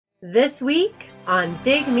This week on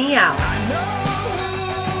Dig Me Out. I know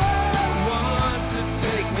who I want to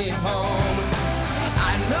take me home.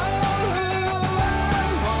 I know who I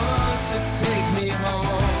want to take me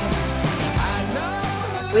home. I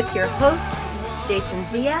know With your hosts, Jason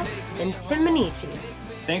Zia and Tim Minichi.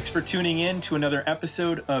 Thanks for tuning in to another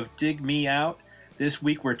episode of Dig Me Out. This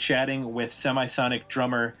week we're chatting with Semisonic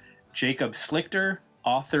drummer Jacob Slichter,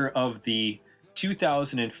 author of the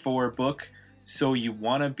 2004 book, So You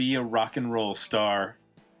Wanna Be a Rock and Roll Star.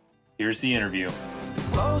 Here's the interview.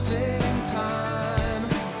 closing time.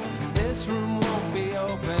 This room won't be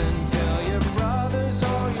open till your brothers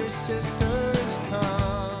or your sisters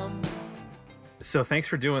come. So thanks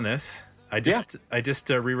for doing this. I just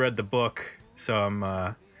reread the book, so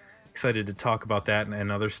I'm excited to talk about that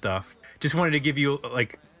and other stuff. Just wanted to give you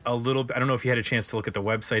like a little. I don't know if you had a chance to look at the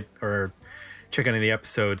website or check any of the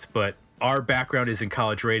episodes, but our background is in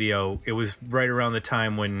college radio. It was right around the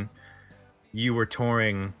time when you were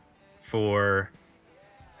touring for,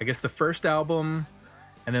 I guess, the first album,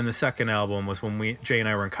 and then the second album was when Jay and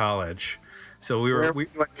I were in college. So we went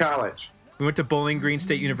to college. We went to Bowling Green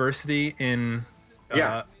State University in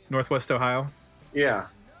Northwest Ohio. Yeah.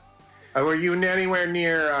 Were you anywhere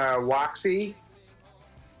near Waxy?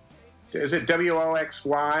 Is it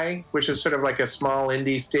WOXY, which is sort of like a small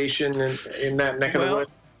indie station in that neck of the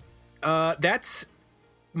woods? That's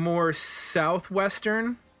more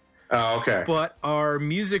southwestern. Oh, okay. But our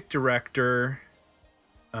music director,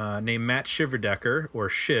 named Matt Shiverdecker, or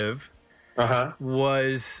Shiv,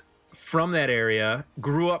 was from that area,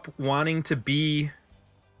 grew up wanting to be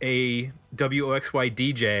a WOXY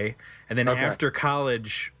DJ, and then after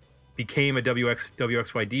college became a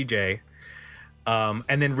WXY DJ,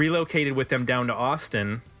 and then relocated with them down to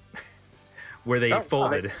Austin, where they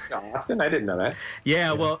folded. Austin? I didn't know that.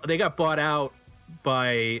 Yeah, well, they got bought out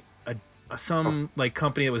by some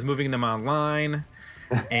company that was moving them online,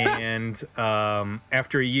 and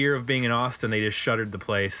after a year of being in Austin, they just shuttered the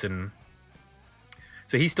place, and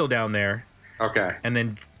so he's still down there. Okay. And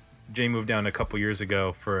then Jay moved down a couple years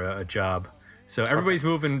ago for a job. So everybody's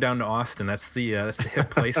moving down to Austin. That's the hip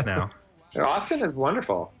place now. Austin is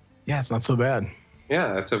wonderful. Yeah, it's not so bad.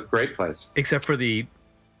 Yeah, it's a great place. Except for the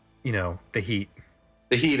heat.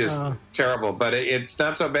 The heat is terrible, but it's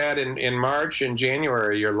not so bad in March and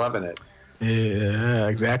January. You're loving it. Yeah,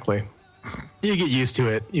 exactly. You get used to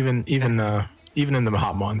it. Even in the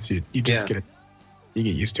hot months, you just get it. You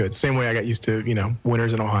get used to it. Same way I got used to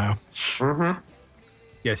winters in Ohio. Mm-hmm.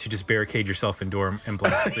 Yes, you just barricade yourself indoor and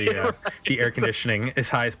blast the air conditioning as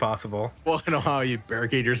high as possible. Well, in Ohio, you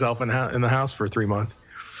barricade yourself in the house for 3 months.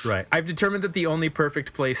 Right. I've determined that the only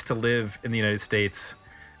perfect place to live in the United States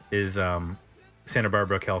is Santa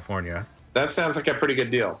Barbara, California. That sounds like a pretty good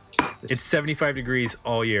deal. It's 75 degrees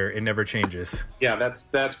all year. It never changes. Yeah,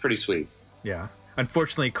 that's pretty sweet. Yeah.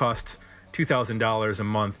 Unfortunately, it costs $2,000 a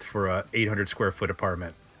month for a 800 square foot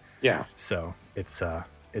apartment. Yeah. So it's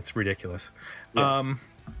ridiculous. Yes.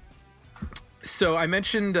 So I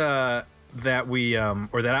mentioned that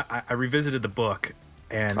I revisited the book,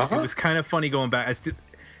 and it was kind of funny going back.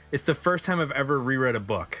 It's the first time I've ever reread a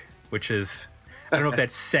book, which is, I don't know if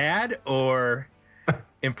that's sad or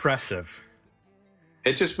impressive.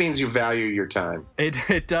 It just means you value your time.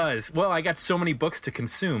 It does. Well, I got so many books to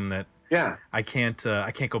consume that I can't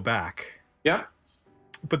go back. Yeah.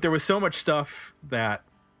 But there was so much stuff that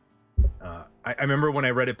I remember when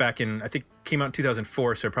I read it back in, I think it came out in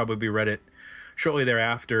 2004, so I probably read it shortly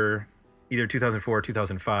thereafter, either 2004 or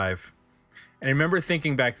 2005. And I remember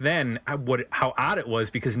thinking back then how odd it was,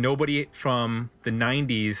 because nobody from the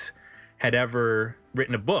 90s had ever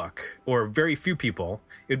written a book, or very few people.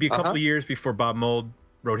 It would be a couple of years before Bob Mould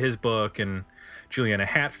wrote his book, and Juliana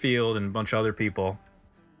Hatfield and a bunch of other people.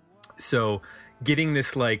 So getting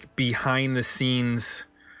this behind the scenes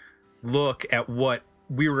look at what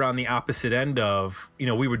we were on the opposite end of,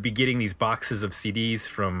 we would be getting these boxes of CDs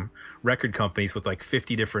from record companies with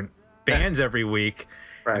 50 different bands every week.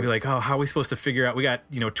 Right. And be like, oh, how are we supposed to figure out? We got,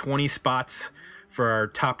 20 spots for our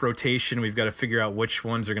top rotation. We've got to figure out which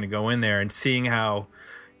ones are going to go in there, and seeing how,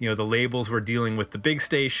 the labels were dealing with the big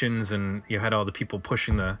stations, and you had all the people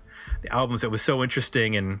pushing the albums. It was so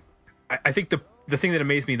interesting. And I think the thing that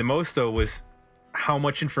amazed me the most, though, was how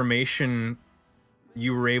much information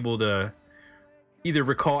you were able to either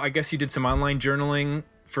recall. I guess you did some online journaling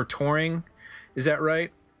for touring. Is that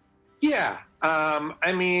right? Yeah.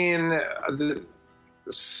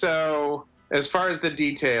 So as far as the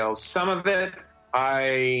details, some of it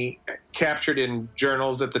I captured in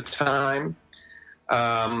journals at the time.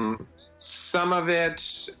 Some of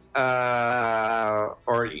it, I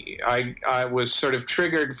was sort of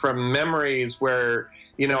triggered from memories where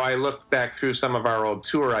I looked back through some of our old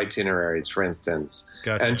tour itineraries, for instance,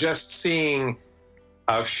 Gotcha. and just seeing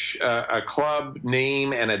a club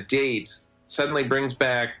name and a date suddenly brings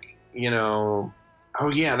back, oh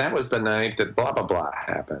yeah, that was the night that blah, blah, blah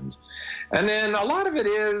happened. And then a lot of it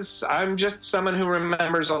is I'm just someone who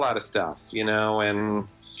remembers a lot of stuff, and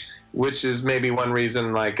which is maybe one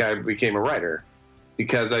reason like I became a writer,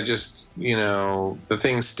 because I just, the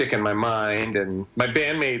things stick in my mind. And my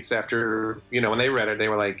bandmates, after, when they read it, they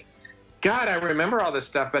were like, God, I remember all this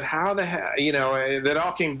stuff, but how the hell, that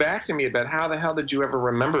all came back to me about how the hell did you ever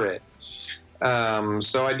remember it?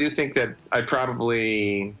 So I do think that I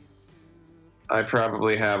probably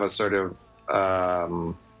have a sort of,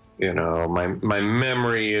 my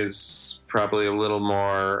memory is probably a little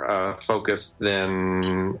more focused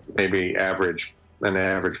than maybe an average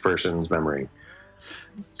person's memory.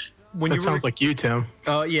 That sounds like you, Tim.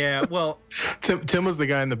 Oh, yeah. Well, Tim was the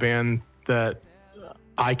guy in the band that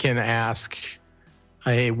I can ask,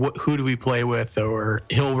 hey, who do we play with? Or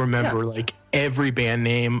he'll remember like every band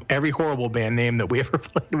name, every horrible band name that we ever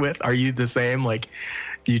played with. Are you the same? Like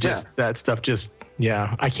you just, that stuff just,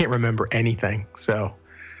 I can't remember anything. So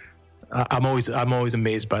I'm always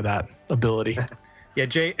amazed by that ability. Yeah.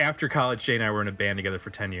 Jay, after college, Jay and I were in a band together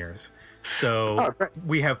for 10 years. So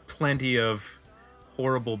we have plenty of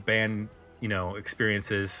horrible band,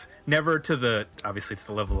 experiences, never to the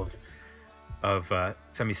level of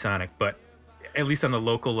Semisonic, but at least on the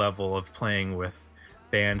local level of playing with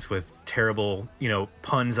bands with terrible,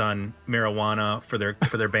 puns on marijuana for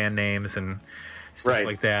their band names and stuff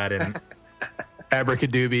like that, and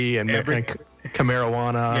Abracadooby and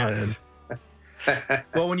Camarawana. Yes.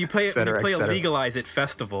 Well, when you play a Legalize It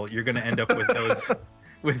festival, you're going to end up with those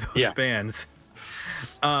bands.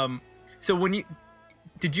 So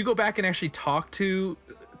did you go back and actually talk to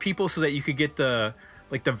people so that you could get the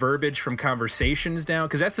verbiage from conversations down?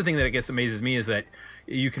 Because that's the thing that I guess amazes me, is that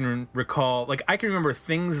you can recall, like I can remember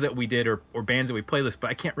things that we did or bands that we played with,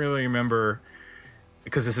 but I can't really remember,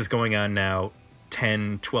 because this is going on now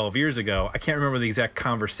 10, 12 years ago. I can't remember the exact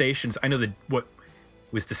conversations. I know what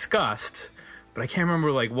was discussed, but I can't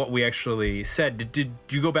remember like what we actually said. Did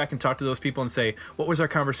you go back and talk to those people and say, what was our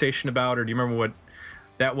conversation about? Or do you remember what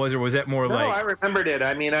that was, or was that more like... No, I remembered it.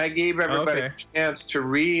 I mean, I gave everybody a chance to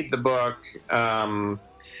read the book.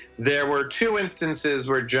 There were two instances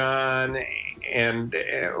where John and...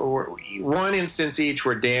 one instance each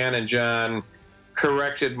where Dan and John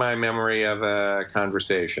corrected my memory of a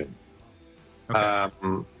conversation. Okay.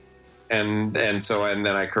 And then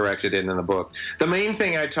I corrected it in the book. The main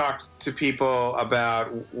thing I talked to people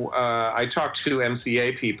about... I talked to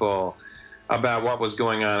MCA people about what was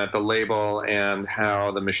going on at the label and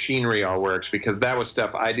how the machinery all works, because that was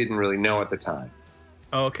stuff I didn't really know at the time.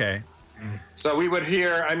 Oh, okay. So we would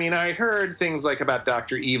hear, I heard things like about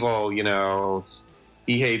Dr. Evil,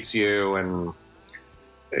 he hates you, and,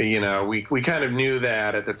 we kind of knew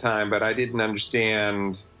that at the time, but I didn't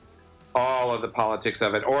understand all of the politics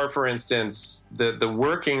of it. Or, for instance, the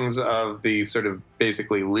workings of the sort of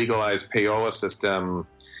basically legalized payola system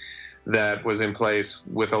that was in place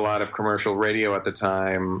with a lot of commercial radio at the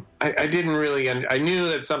time. I didn't really, I knew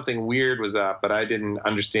that something weird was up, but I didn't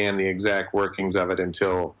understand the exact workings of it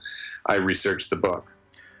until I researched the book.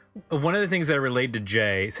 One of the things that I relayed to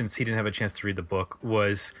Jay, since he didn't have a chance to read the book,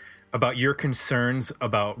 was about your concerns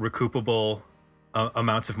about recoupable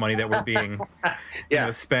amounts of money that were being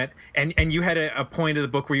spent. And you had a point of the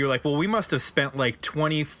book where you were like, well, we must have spent like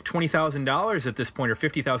 $20,000 at this point, or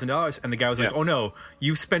 $50,000. And the guy was like, oh no,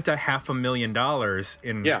 you've spent $500,000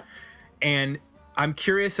 in. Yeah. And I'm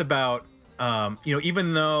curious about,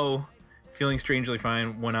 even though Feeling Strangely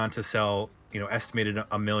Fine went on to sell, estimated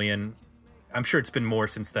 1 million, I'm sure it's been more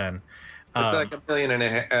since then. It's like 1.5 million,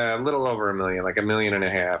 a little over 1 million, like 1.5 million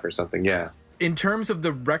or something. Yeah. In terms of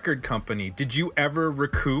the record company, did you ever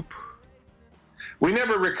recoup? We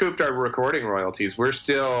never recouped our recording royalties. We're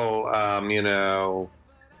still,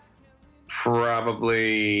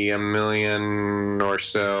 probably $1 million or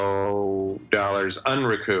so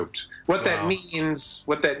unrecouped. What that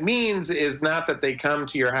means is not that they come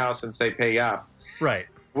to your house and say pay up. Right.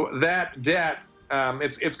 That debt,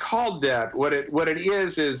 it's called debt. What it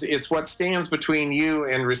is it's what stands between you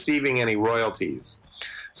and receiving any royalties.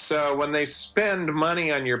 So when they spend money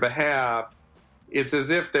on your behalf, it's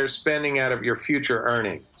as if they're spending out of your future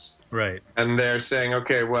earnings. Right. And they're saying,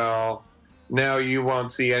 okay, well, now you won't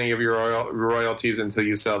see any of your royalties until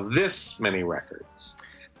you sell this many records.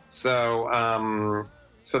 So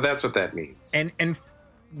that's what that means. And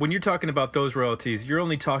when you're talking about those royalties, you're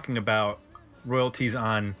only talking about royalties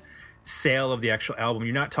on sale of the actual album,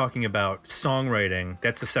 you're not talking about songwriting.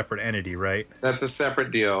 That's a separate entity, right? That's a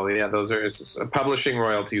separate deal. Yeah, those are publishing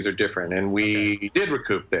royalties are different, and we did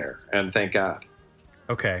recoup there, and thank God.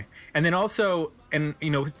 Okay. And then also, and you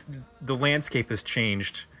know, the landscape has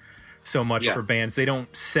changed so much for bands. They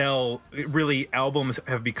don't sell, really, albums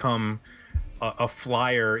have become a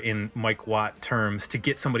flyer in Mike Watt terms to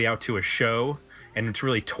get somebody out to a show, and it's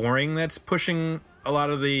really touring that's pushing a lot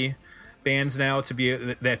of the bands now to be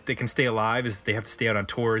that they can stay alive, is they have to stay out on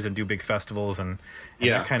tours and do big festivals and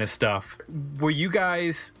that kind of stuff. Were you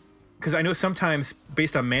guys, because I know sometimes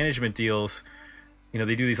based on management deals, you know,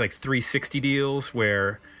 they do these like 360 deals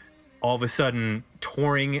where all of a sudden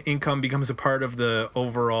touring income becomes a part of the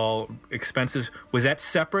overall expenses. Was that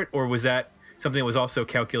separate, or was that something that was also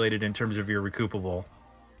calculated in terms of your recoupable?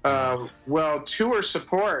 Well, tour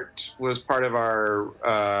support was part of our,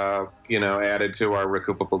 added to our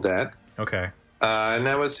recoupable debt. Okay. And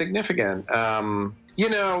that was significant.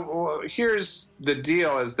 Here's the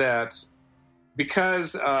deal, is that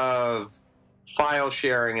because of file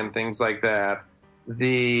sharing and things like that,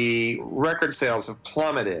 the record sales have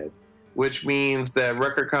plummeted, which means that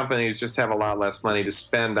record companies just have a lot less money to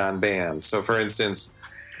spend on bands. So, for instance,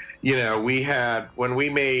 when we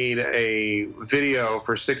made a video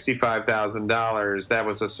for $65,000, that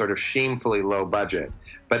was a sort of shamefully low budget.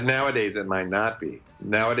 But nowadays it might not be.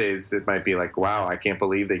 Nowadays it might be like, wow, I can't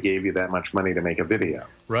believe they gave you that much money to make a video.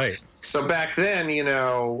 Right. So back then,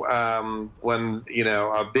 when,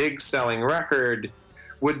 a big selling record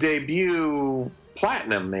would debut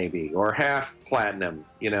platinum maybe, or half platinum,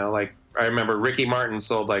 like I remember Ricky Martin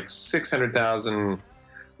sold like 600,000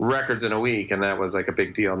 records in a week, and that was like a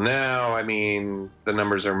big deal. Now, I mean, the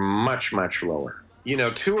numbers are much, much lower.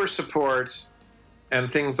 Tour support and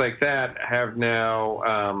things like that have now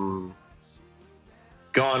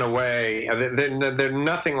gone away. They're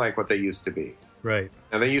nothing like what they used to be. Right.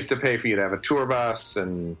 And they used to pay for you to have a tour bus,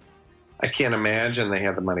 and I can't imagine they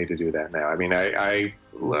have the money to do that now. I mean,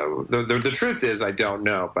 the truth is I don't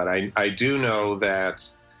know, but I do know that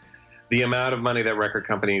the amount of money that record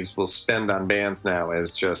companies will spend on bands now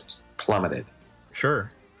has just plummeted. Sure.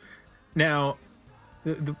 Now,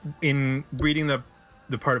 in reading the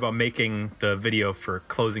part about making the video for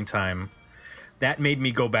Closing Time, that made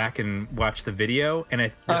me go back and watch the video.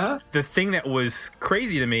 And the thing that was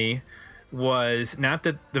crazy to me was not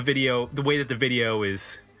that the way that the video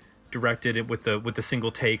is directed with the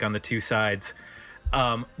single take on the two sides,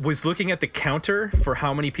 was looking at the counter for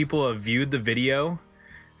how many people have viewed the video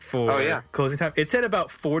for Closing Time. It said about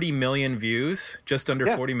 40 million views, just under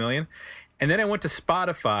 40 million. And then I went to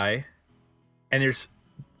Spotify, and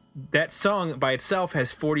that song by itself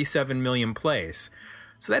has 47 million plays.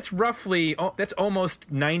 So that's that's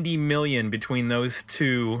almost 90 million between those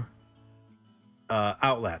two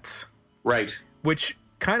outlets. Right. Which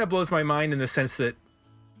kind of blows my mind in the sense that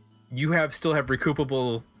you still have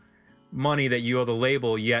recoupable money that you owe the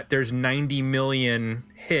label, yet there's 90 million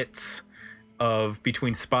hits of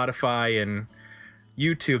between Spotify and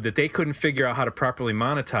YouTube that they couldn't figure out how to properly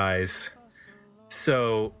monetize.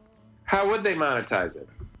 So how would they monetize it?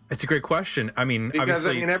 It's a great question. I mean, because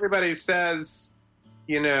everybody says,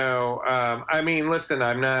 listen,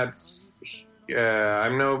 I'm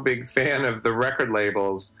no big fan of the record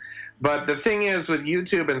labels, but the thing is with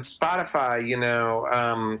YouTube and Spotify,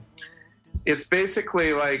 it's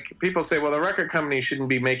basically like people say, well, the record company shouldn't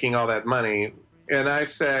be making all that money. And I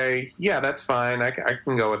say, yeah, that's fine. I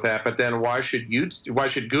can go with that. But then why should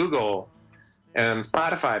Google and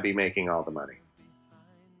Spotify be making all the money?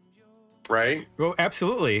 Right? Well,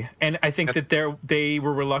 absolutely. And I think that they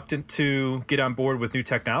were reluctant to get on board with new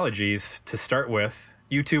technologies to start with.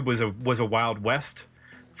 YouTube was a Wild West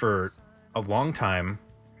for a long time.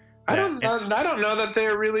 I don't know that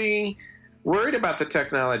they're really worried about the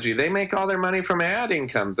technology. They make all their money from ad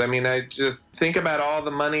incomes. I mean, I just think about all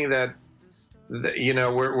the money that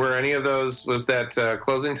were any of those, was that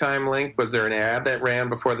Closing Time link, was there an ad that ran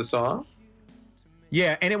before the song?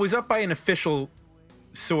 Yeah, and it was up by an official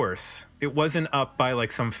source. It wasn't up by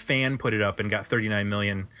like some fan put it up and got 39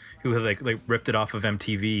 million who had like ripped it off of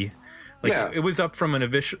MTV. It was up from an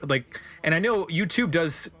official, and I know YouTube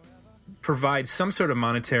does provide some sort of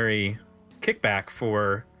monetary kickback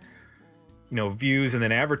for views and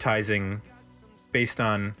then advertising based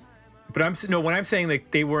on. But when I'm saying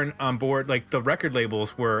like they weren't on board, like the record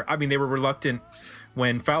labels were, they were reluctant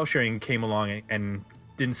when file sharing came along and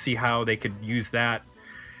didn't see how they could use that,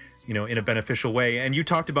 in a beneficial way. And you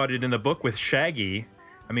talked about it in the book with Shaggy.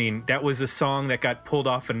 I mean, that was a song that got pulled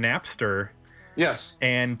off of Napster Yes.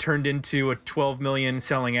 and turned into a 12 million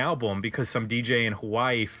selling album because some DJ in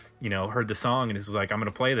Hawaii, heard the song and was like, I'm going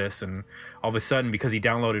to play this. And all of a sudden, because he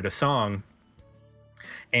downloaded a song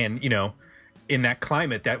and, in that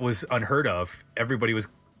climate, that was unheard of. Everybody was,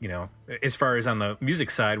 as far as on the music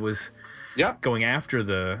side, was going after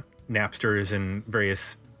the Napsters and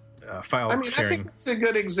various file sharing. I think it's a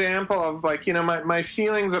good example of my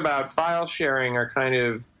feelings about file sharing are kind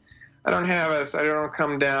of, I don't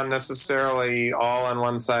come down necessarily all on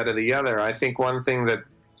one side or the other. I think one thing that,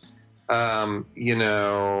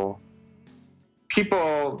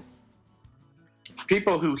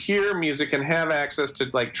 people who hear music and have access to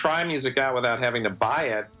try music out without having to buy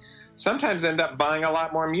it sometimes end up buying a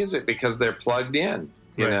lot more music because they're plugged in,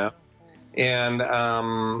 you know? And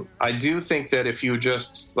I do think that if you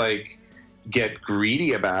just get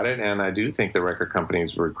greedy about it, and I do think the record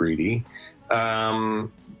companies were greedy,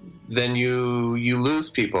 then you lose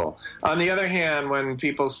people. On the other hand, when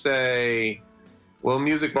people say, well,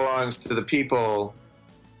 music belongs to the people,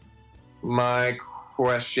 my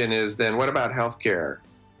question is then, what about healthcare?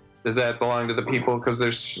 Does that belong to the people? Because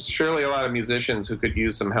there's surely a lot of musicians who could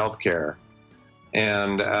use some healthcare.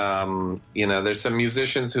 And, there's some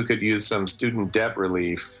musicians who could use some student debt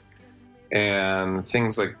relief and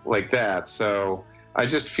things like that. So I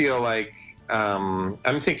just feel like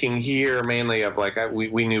I'm thinking here mainly of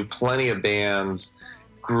we knew plenty of bands,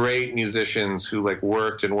 great musicians who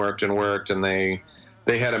worked and worked and worked, and they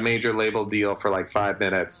had a major label deal for 5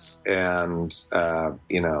 minutes and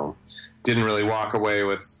didn't really walk away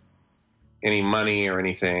with any money or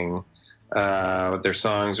anything. Their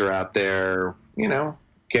songs are out there,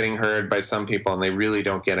 getting heard by some people, and they really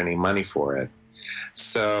don't get any money for it.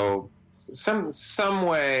 So some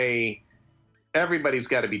way everybody's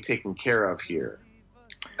got to be taken care of here.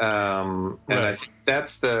 And I think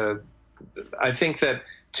I think that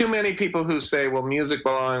too many people who say, well, music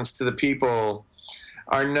belongs to the people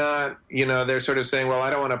are not, they're sort of saying, well, I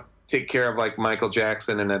don't want to take care of Michael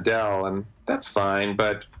Jackson and Adele, and that's fine.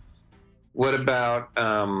 But what about,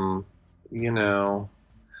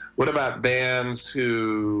 what about bands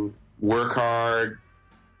who work hard,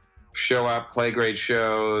 show up, play great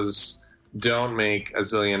shows, don't make $1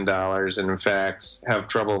 zillion, and in fact have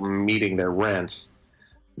trouble meeting their rent?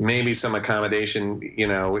 Maybe some accommodation,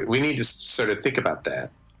 we need to sort of think about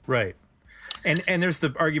that. Right. And there's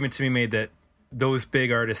the argument to be made that those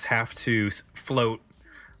big artists have to float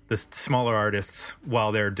the smaller artists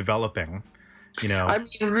while they're developing. I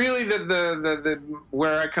mean, really, the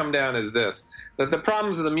where I come down is this: that the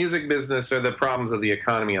problems of the music business are the problems of the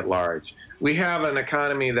economy at large. We have an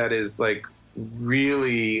economy that is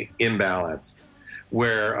really imbalanced,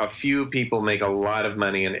 where a few people make a lot of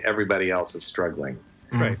money and everybody else is struggling.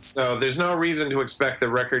 Right. So there's no reason to expect the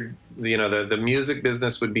record, the music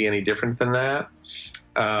business would be any different than that.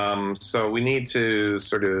 So we need to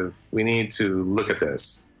look at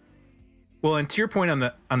this. Well, and to your point on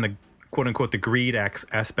the quote unquote the greed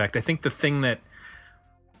aspect, I think the thing that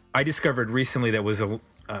I discovered recently that was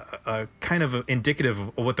a kind of indicative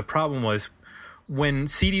of what the problem was when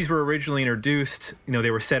CDs were originally introduced.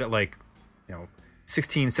 They were set at $16,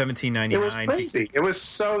 $17.99. It was crazy. It was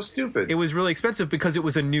so stupid. It was really expensive because it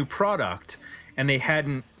was a new product, and they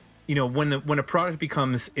hadn't. When a product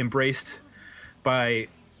becomes embraced by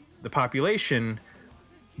the population,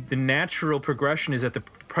 the natural progression is that the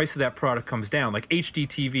price of that product comes down. Like HD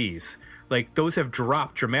TVs, those have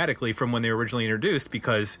dropped dramatically from when they were originally introduced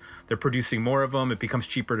because they're producing more of them. It becomes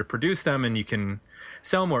cheaper to produce them, and you can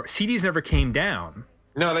sell more. CDs never came down.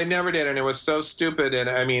 No, they never did, and it was so stupid. And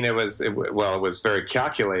I mean, it was very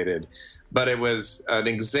calculated, but it was an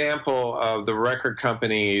example of the record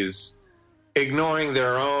companies ignoring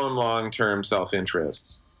their own long-term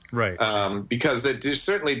self-interests. Right. Because it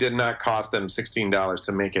certainly did not cost them $16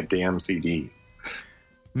 to make a damn CD.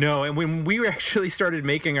 No, and when we actually started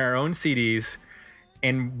making our own CDs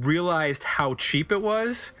and realized how cheap it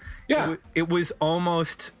was, it was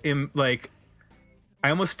almost I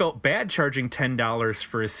almost felt bad charging $10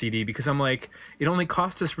 for a CD because I'm like, it only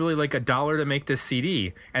cost us really $1 to make this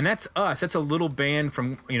CD. And that's us. That's a little band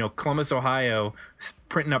from, Columbus, Ohio,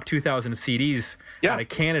 printing up 2,000 CDs out of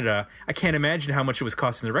Canada. I can't imagine how much it was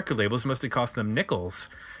costing the record labels. It must have cost them nickels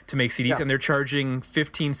to make CDs. And they're charging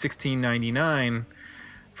 $15, $16.99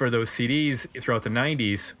 for those CDs throughout the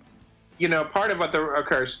 90s. Part of what of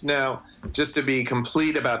course, now, just to be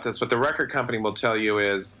complete about this, what the record company will tell you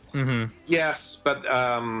is, yes, but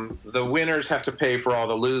the winners have to pay for all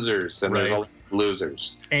the losers, and there's a lot of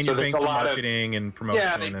losers. And so there's a lot of marketing and promotion.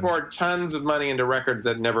 Yeah, they poured tons of money into records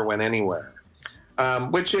that never went anywhere,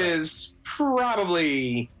 which is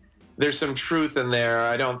probably there's some truth in there.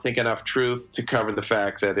 I don't think enough truth to cover the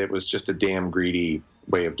fact that it was just a damn greedy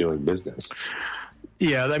way of doing business.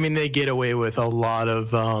 Yeah, I mean, they get away with a lot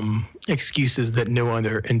of excuses that no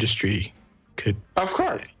other industry could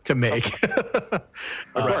make.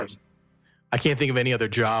 Of course. I can't think of any other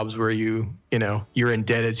jobs where you're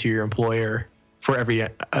indebted to your employer for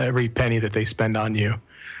every penny that they spend on you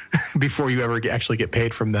before you ever actually get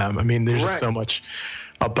paid from them. I mean, there's just so much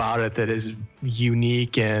about it that is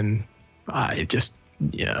unique and exploitive,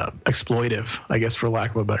 I guess, for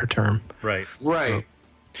lack of a better term. Right. So,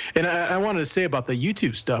 and I wanted to say about the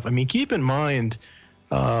YouTube stuff. I mean, keep in mind,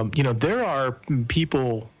 there are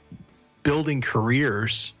people building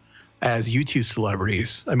careers as YouTube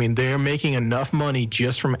celebrities. I mean, they're making enough money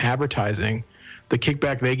just from advertising, the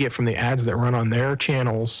kickback they get from the ads that run on their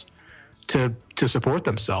channels to support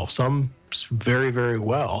themselves. Some very, very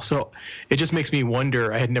well. So it just makes me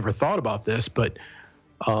wonder, I had never thought about this, but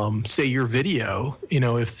say your video,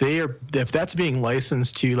 if that's being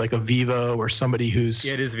licensed to like a Vivo or somebody who's...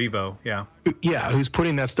 Yeah, it is Vivo, yeah. Yeah, who's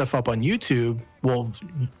putting that stuff up on YouTube, well,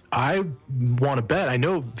 I want to bet, I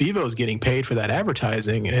know Vivo's getting paid for that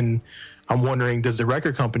advertising, and I'm wondering, does the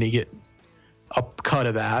record company get a cut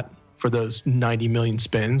of that for those 90 million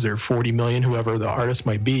spins or 40 million, whoever the artist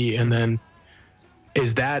might be, and then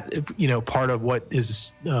is that, part of what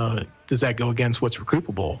is, does that go against what's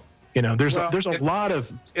recoupable? There's a lot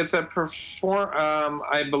of... It's a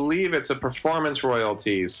I believe it's a performance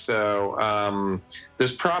royalties. So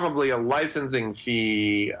there's probably a licensing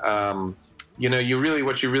fee.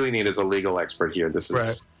 What you really need is a legal expert here. This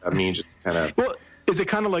is, just kind of... Well, is it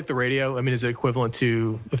kind of like the radio? I mean, is it equivalent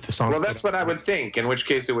to if the song... Well, that's what I would think, in which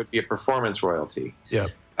case it would be a performance royalty. Yeah.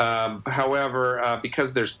 However,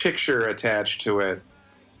 because there's picture attached to it,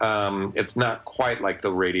 it's not quite like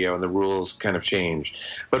the radio, and the rules kind of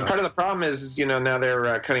change. But part of the problem is, now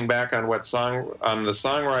they're cutting back on the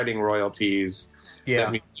songwriting royalties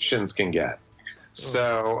that musicians can get.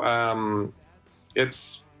 So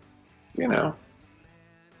it's,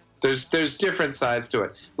 there's different sides to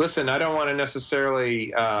it. Listen, I don't want to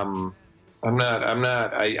necessarily. I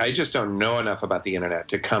just don't know enough about the internet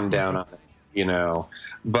to come down on it,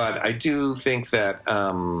 But I do think that.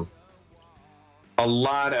 A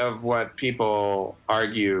lot of what people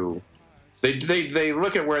argue, they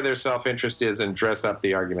look at where their self-interest is and dress up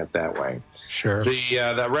the argument that way. Sure.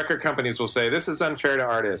 The record companies will say, this is unfair to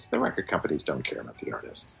artists. The record companies don't care about the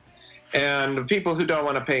artists. And people who don't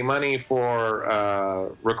want to pay money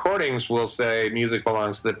for recordings will say music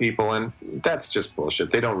belongs to the people, and that's just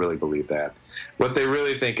bullshit. They don't really believe that. What they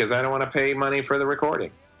really think is, I don't want to pay money for the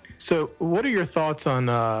recording. So what are your thoughts on,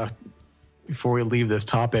 before we leave this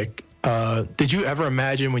topic, did you ever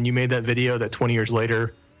imagine when you made that video that 20 years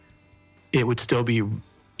later it would still be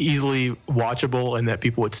easily watchable and that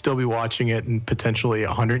people would still be watching it and potentially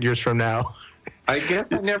 100 years from now? I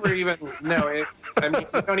guess I never even know. You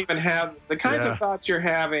don't even have the kinds of thoughts you're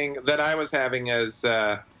having that I was having as,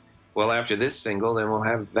 well, after this single, then we'll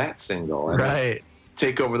have that single. And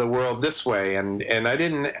take over the world this way. And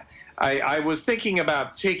I was thinking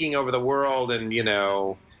about taking over the world and,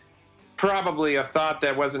 probably a thought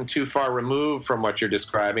that wasn't too far removed from what you're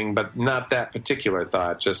describing, but not that particular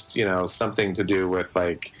thought, just, something to do with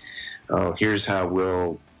like, here's how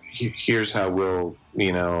we'll,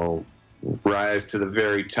 rise to the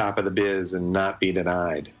very top of the biz and not be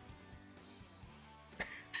denied.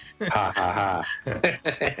 Ha ha ha.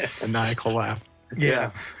 Maniacal laugh.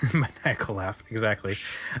 Yeah. Maniacal laugh. Exactly.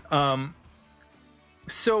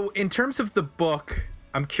 So in terms of the book,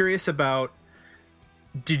 I'm curious about,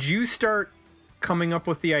 did you start coming up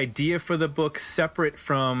with the idea for the book separate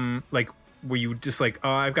from, like, were you just like,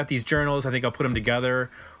 oh, I've got these journals, I think I'll put them together?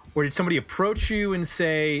 Or did somebody approach you and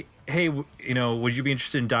say, hey, would you be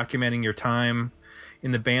interested in documenting your time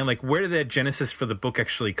in the band? Like, where did that genesis for the book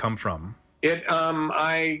actually come from?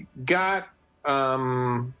 I got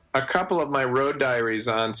a couple of my road diaries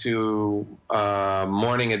onto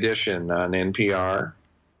Morning Edition on NPR.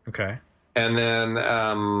 Okay. And then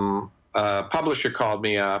a publisher called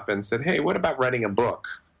me up and said, hey, what about writing a book?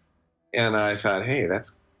 And I thought, hey,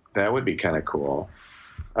 that would be kind of cool.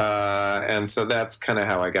 And so that's kind of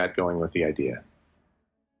how I got going with the idea.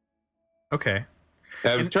 Okay.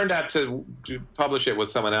 It turned out to publish it with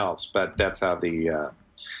someone else, but that's how the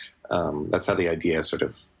idea sort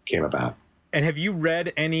of came about. And have you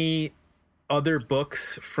read any other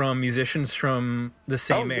books from musicians from the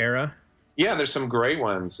same era? Yeah, there's some great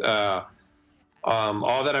ones.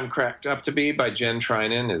 All That I'm Cracked Up to Be by Jen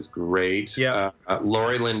Trinan is great. Yeah.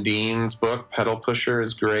 Lori Lindine's book, Pedal Pusher,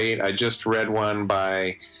 is great. I just read one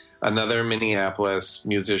by another Minneapolis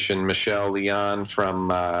musician, Michelle Leon from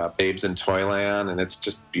Babes in Toyland, and it's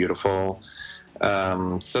just beautiful.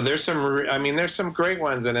 So there's some great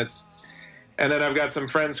ones, and then I've got some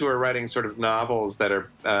friends who are writing sort of novels that are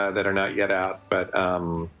not yet out, but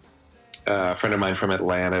a friend of mine from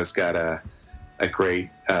Atlanta's got a great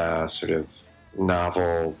sort of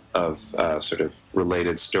novel of sort of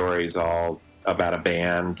related stories, all about a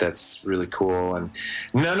band that's really cool. And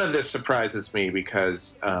none of this surprises me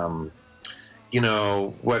because,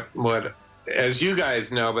 what as you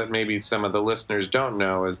guys know, but maybe some of the listeners don't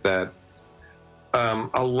know, is that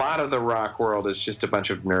a lot of the rock world is just a bunch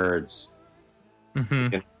of nerds.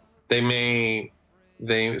 Mm-hmm.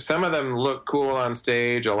 Some of them look cool on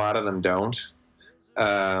stage, a lot of them don't.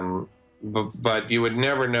 But you would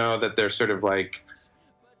never know that they're sort of like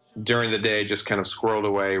during the day just kind of squirreled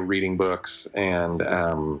away reading books and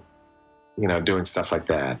doing stuff like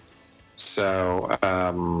that. So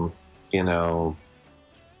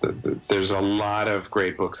there's a lot of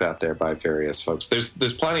great books out there by various folks.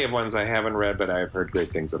 There's plenty of ones I haven't read, but I've heard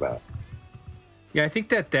great things about. Yeah, I think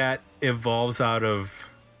that evolves out of,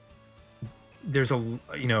 there's in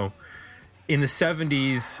the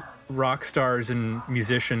 70s, rock stars and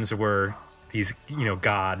musicians were these,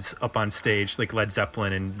 gods up on stage, like Led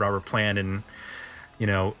Zeppelin and Robert Plant and,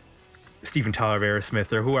 Steven Tyler of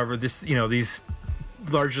Aerosmith or whoever, these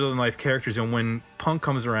larger than life characters. And when punk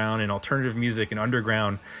comes around and alternative music and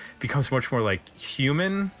underground becomes much more like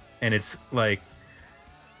human, and it's like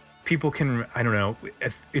people can, I don't know,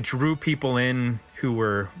 it drew people in who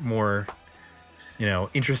were more,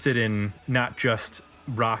 interested in not just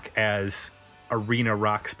rock as arena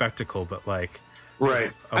rock spectacle, but like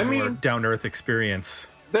right. a more down-to-earth experience.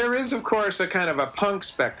 There is, of course, a kind of a punk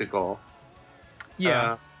spectacle.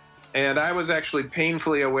 Yeah. And I was actually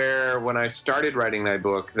painfully aware when I started writing my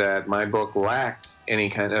book that my book lacked any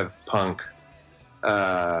kind of punk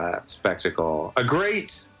spectacle. A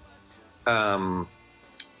great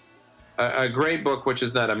book, which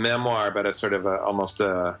is not a memoir, but a sort of almost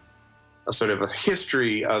a sort of a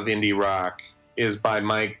history of indie rock, is by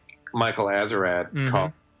Michael Azerrad, mm-hmm.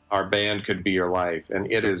 called Our Band Could Be Your Life. And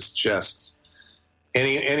it is just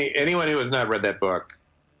anyone who has not read that book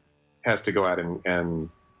has to go out and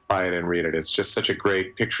buy it and read it. It's just such a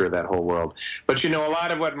great picture of that whole world. But a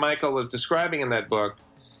lot of what Michael was describing in that book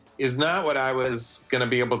is not what I was going to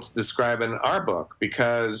be able to describe in our book,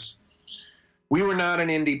 because we were not an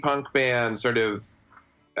indie punk band sort of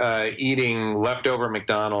eating leftover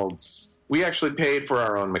McDonald's. We actually paid for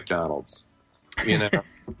our own McDonald's.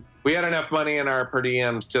 We had enough money in our per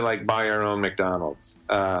diems to like buy our own McDonald's.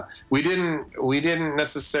 We didn't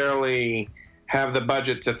necessarily have the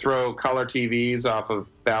budget to throw color TVs off of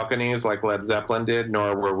balconies like Led Zeppelin did,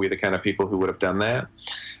 nor were we the kind of people who would have done that.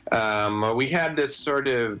 We had this sort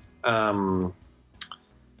of,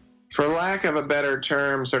 for lack of a better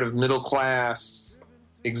term, sort of middle class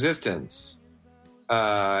existence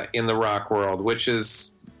in the rock world, which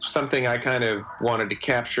is something I kind of wanted to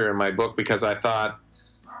capture in my book, because I thought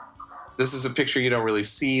this is a picture you don't really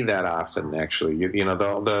see that often, actually.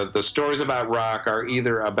 The stories about rock are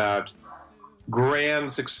either about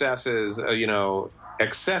grand successes,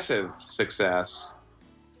 excessive success,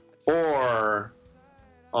 or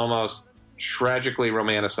almost tragically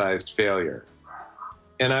romanticized failure.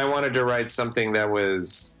 And I wanted to write something that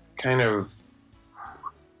was kind of,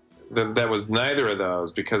 that was neither of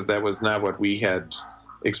those, because that was not what we had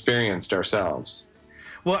experienced ourselves.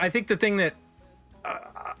 Well, I think the thing that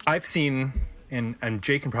I've seen, and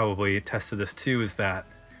Jay can probably attest to this too, is that,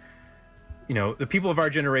 the people of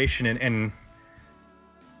our generation and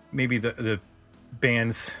maybe the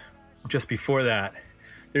bands just before that,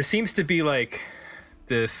 there seems to be like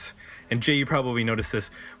this, and Jay, you probably noticed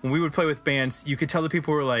this, when we would play with bands, you could tell the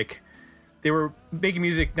people were like, they were making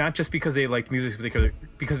music not just because they liked music, but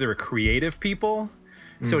because they were creative people.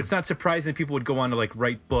 So it's not surprising that people would go on to like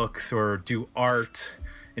write books or do art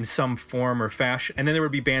in some form or fashion. And then there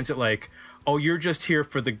would be bands that like, oh, you're just here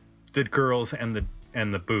for the girls and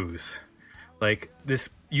the booze. Like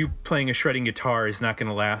this, you playing a shredding guitar is not going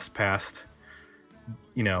to last past,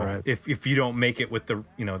 right. if you don't make it with the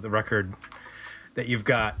record that you've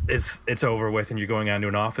got, it's over with and you're going on to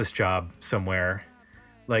an office job somewhere.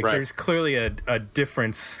 Like right. There's clearly a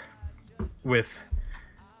difference with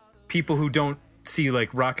people who don't see like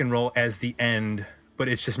rock and roll as the end, but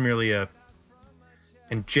it's just merely and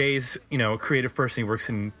Jay's, a creative person. He works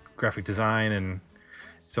in graphic design and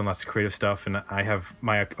done lots of creative stuff, and I have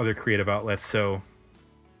my other creative outlets. So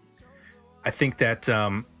I think that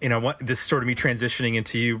this is sort of me transitioning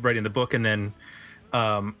into you writing the book, and then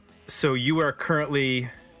so you are currently,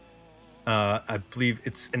 I believe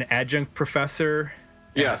it's an adjunct professor.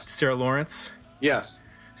 Yes. At Sarah Lawrence. Yes.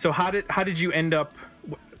 So how did you end up?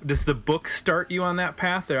 Does the book start you on that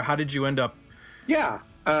path, or how did you end up? Yeah.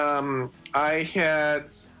 I had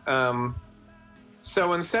so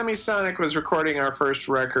when Semisonic was recording our first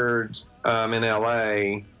record in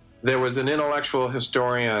LA, there was an intellectual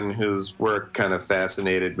historian whose work kind of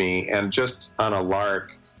fascinated me, and just on a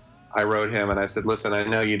lark, I wrote him and I said, "Listen, I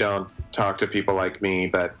know you don't talk to people like me,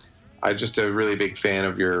 but I'm just a really big fan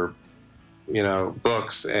of your,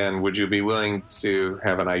 books, and would you be willing to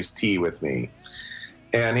have an iced tea with me?"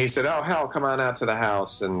 And he said, "Oh, hell, come on out to the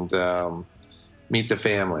house and meet the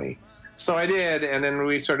family." So I did, and then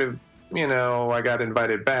we sort of, I got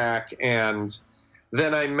invited back, and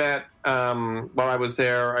then I met, while I was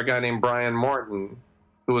there, a guy named Brian Morton,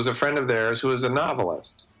 who was a friend of theirs, who was a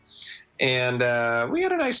novelist. And we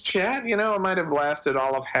had a nice chat, it might have lasted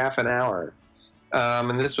all of half an hour.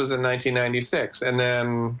 And this was in 1996. And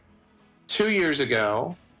then 2 years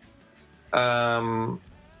ago,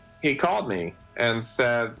 he called me and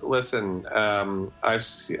said, "Listen, I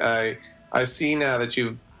see now that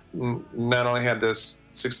you've not only had this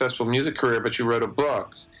successful music career, but you wrote a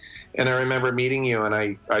book. And I remember meeting you, and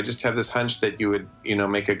I just have this hunch that you would,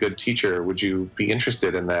 make a good teacher. Would you be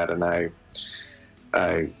interested in that?" And I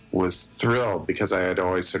was thrilled, because I had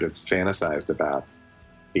always sort of fantasized about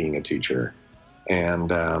being a teacher. And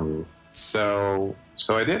so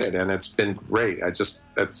I did it, and it's been great.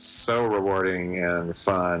 it's so rewarding and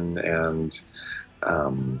fun, and I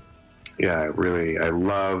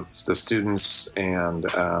love the students and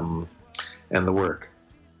the work.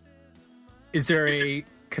 Is there a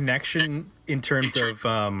connection in terms of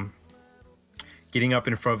getting up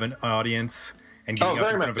in front of an audience and getting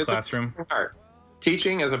up in front of a classroom?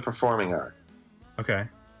 Teaching is a performing art. Okay.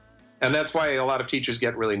 And that's why a lot of teachers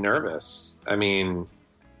get really nervous. I mean,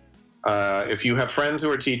 if you have friends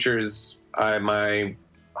who are teachers, my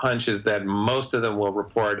hunch is that most of them will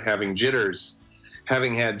report having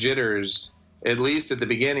had jitters, at least at the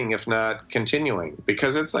beginning, if not continuing,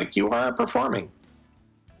 because it's like you are performing.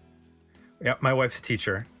 Yeah, my wife's a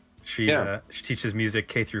teacher. She teaches music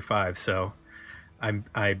K through 5, so I'm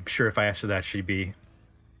sure if I asked her that, she'd be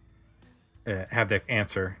have that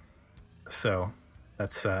answer. So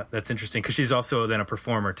that's interesting, because she's also then a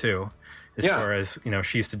performer too, as far as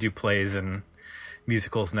she used to do plays and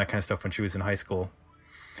musicals and that kind of stuff when she was in high school.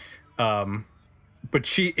 But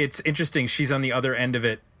it's interesting. She's on the other end of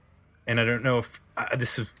it, and I don't know if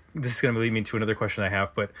this is going to lead me to another question I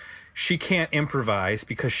have. But she can't improvise,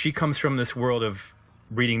 because she comes from this world of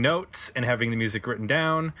reading notes and having the music written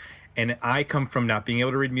down, and I come from not being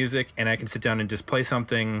able to read music, and I can sit down and just play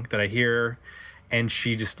something that I hear, and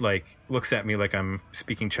she just like looks at me like I'm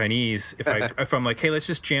speaking Chinese. If I'm like, "Hey, let's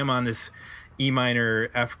just jam on this E minor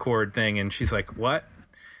F chord thing," and she's like, "What?"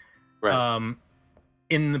 Right.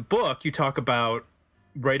 In the book, you talk about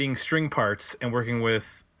writing string parts and working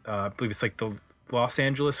with, I believe it's like the Los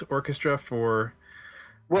Angeles Orchestra for.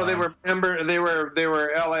 Well, they were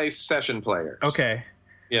LA session players. Okay.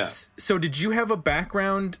 Yeah. So did you have a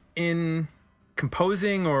background in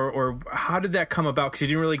composing, or how did that come about? Because you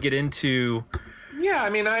didn't really get into. Yeah, I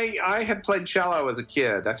mean, I had played cello as a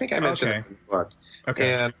kid. I think I mentioned it in the book.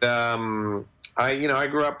 Okay. And I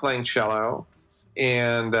grew up playing cello.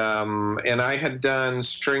 And I had done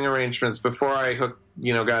string arrangements before I got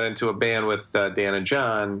into a band with Dan and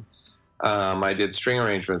John. I did string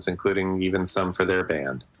arrangements, including even some for their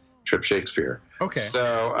band, Trip Shakespeare. Okay.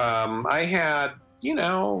 So I had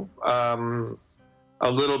a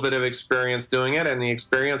little bit of experience doing it, and the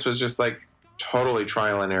experience was just like totally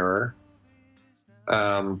trial and error.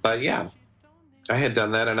 But yeah, I had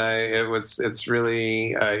done that, and it's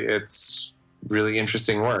really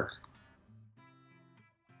interesting work.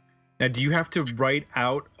 Now, do you have to write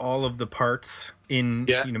out all of the parts in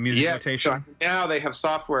music notation? So now they have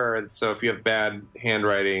software, so if you have bad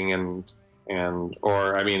handwriting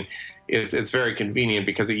it's very convenient,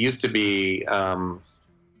 because it used to be,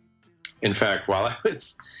 in fact, while I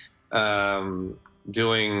was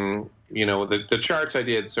doing the charts I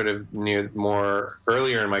did sort of more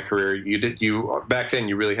earlier in my career, back then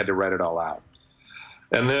you really had to write it all out,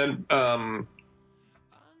 and then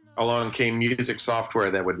along came music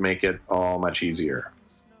software that would make it all much easier,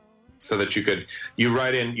 so that you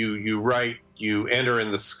enter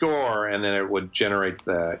in the score, and then it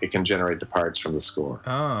can generate the parts from the score.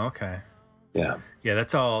 Oh, okay. Yeah. Yeah,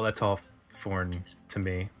 that's all foreign to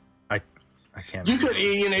me. I can't. You could,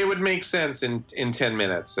 it would make sense in 10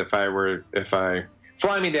 minutes if I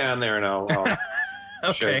fly me down there and I'll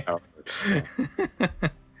Okay. show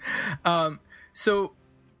you. So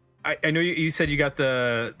I know you said you got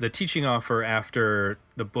the teaching offer after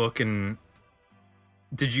the book, and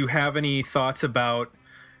did you have any thoughts about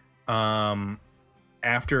after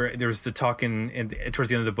there was the talk in towards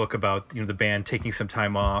the end of the book about the band taking some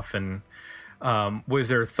time off, and was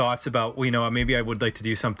there thoughts about maybe I would like to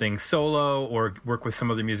do something solo or work with some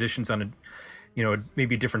other musicians on a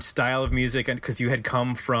maybe a different style of music, and because you had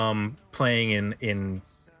come from playing in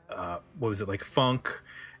what was it, like funk?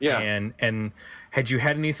 Yeah. And had you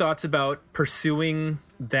had any thoughts about pursuing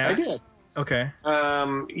that? I did. Okay.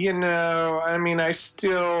 I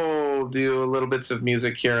still do little bits of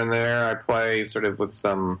music here and there. I play sort of with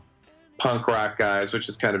some punk rock guys, which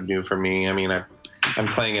is kind of new for me. I mean, I'm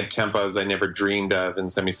playing at tempos I never dreamed of in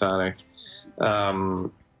Semisonic.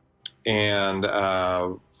 And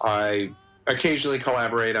I occasionally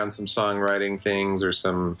collaborate on some songwriting things or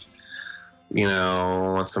some,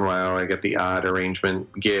 once in a while I get the odd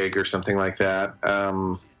arrangement gig or something like that.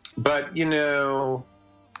 But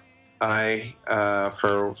I,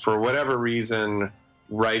 for whatever reason,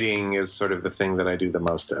 writing is sort of the thing that I do the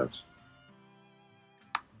most of.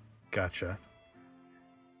 Gotcha.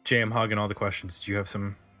 Jay, I'm hogging all the questions. Do you have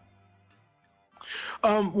some?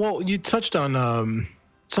 Well, you touched on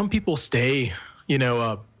some people stay,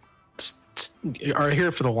 are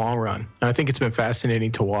here for the long run. And I think it's been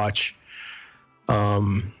fascinating to watch,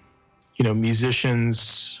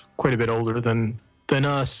 musicians quite a bit older than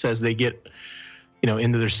us as they get,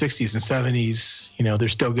 into their 60s and 70s, they're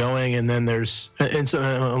still going. And then so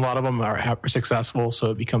a lot of them are successful.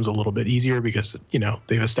 So it becomes a little bit easier because,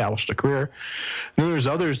 they've established a career. And then there's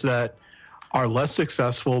others that are less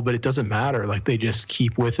successful, but it doesn't matter. Like they just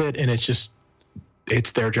keep with it, and it's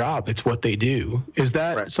their job. It's what they do. Is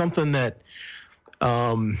that right. something that,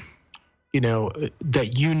 that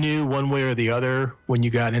you knew one way or the other when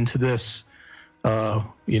you got into this,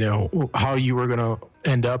 how you were going to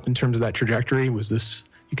end up in terms of that trajectory? Was this,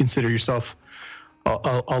 you consider yourself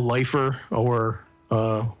a lifer, or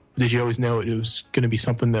did you always know it was going to be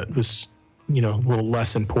something that was, a little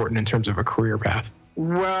less important in terms of a career path?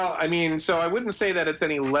 Well, so I wouldn't say that it's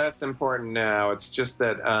any less important now. It's just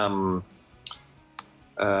that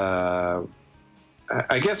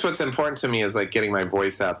I guess what's important to me is like getting my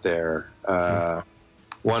voice out there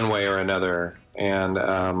one way or another. And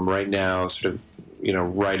right now, sort of,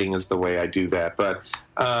 writing is the way I do that. But,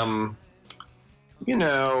 I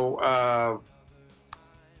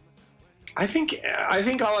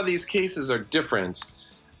think all of these cases are different.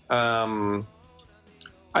 I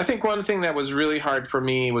think one thing that was really hard for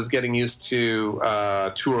me was getting used to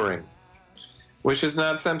touring, which is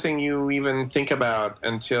not something you even think about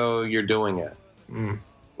until you're doing it. Mm.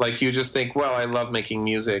 Like you just think, well, I love making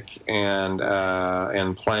music and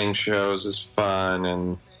playing shows is fun,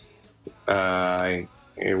 and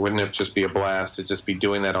it wouldn't just be a blast to just be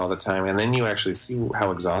doing that all the time. And then you actually see how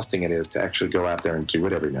exhausting it is to actually go out there and do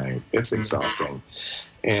it every night. It's exhausting,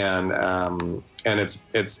 and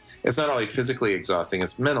it's not only physically exhausting;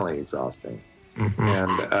 it's mentally exhausting.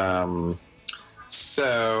 Mm-hmm. And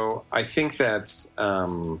so I think that's.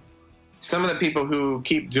 Some of the people who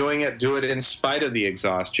keep doing it do it in spite of the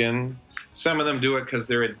exhaustion. Some of them do it because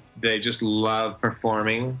they just love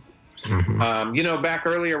performing. Mm-hmm. Back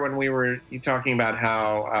earlier when we were talking about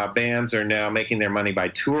how bands are now making their money by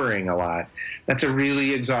touring a lot, that's a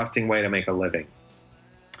really exhausting way to make a living.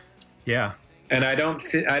 Yeah. And I don't,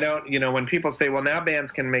 when people say, well, now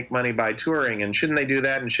bands can make money by touring, and shouldn't they do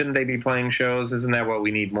that? And shouldn't they be playing shows? Isn't that what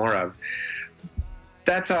we need more of?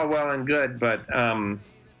 That's all well and good, but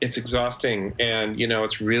it's exhausting. And,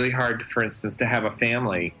 it's really hard, for instance, to have a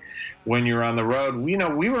family when you're on the road.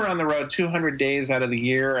 We were on the road 200 days out of the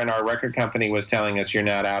year, and our record company was telling us you're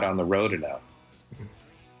not out on the road enough.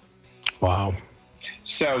 Wow.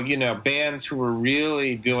 So, bands who were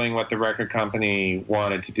really doing what the record company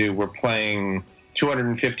wanted to do were playing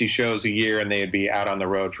 250 shows a year, and they'd be out on the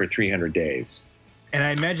road for 300 days. And I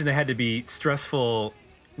imagine they had to be stressful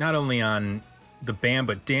not only on the band,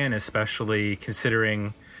 but Dan especially,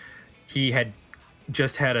 considering he had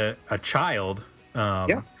just had a child,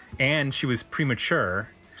 and she was premature,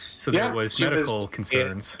 so there was medical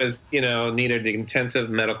concerns. Needed intensive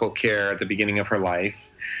medical care at the beginning of her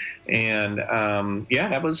life, and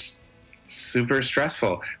that was super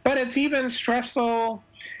stressful. But it's even stressful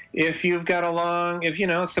if you've got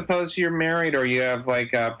suppose you're married or you have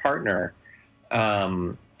like a partner,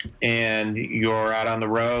 and you're out on the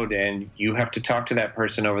road and you have to talk to that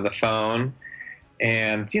person over the phone,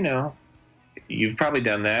 and you've probably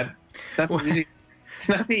done that. It's not the easy. It's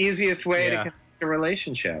not the easiest way to Yeah. conduct a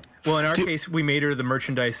relationship. Well, in our case, we made her the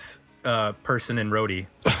merchandise person and roadie.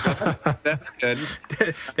 That's good.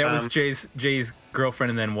 That was Jay's girlfriend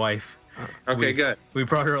and then wife. Okay, good. We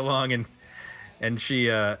brought her along, and she,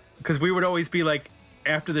 because we would always be like,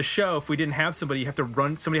 after the show, if we didn't have somebody,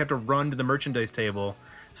 somebody had to run to the merchandise table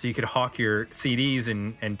so you could hawk your CDs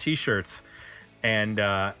and T-shirts, and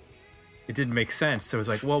it didn't make sense. So it was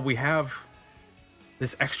like, well, we have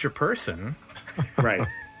this extra person, Right.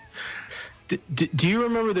 Do you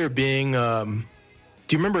remember there being? Do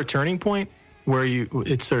you remember a turning point where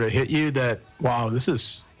it sort of hit you that, wow, this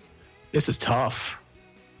is tough?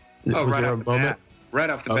 Oh, Was right there off a the moment? bat. Right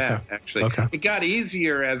off the bat, actually. Okay. It got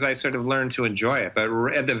easier as I sort of learned to enjoy it. But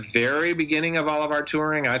at the very beginning of all of our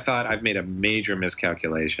touring, I thought I've made a major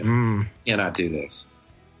miscalculation. Cannot do this.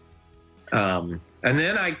 And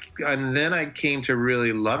then I came to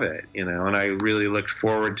really love it, and I really looked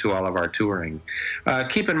forward to all of our touring.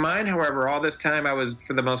 Keep in mind, however, all this time I was,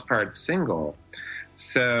 for the most part, single.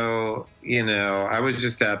 So, I was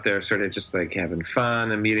just out there sort of just like having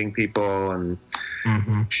fun and meeting people and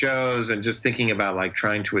shows and just thinking about like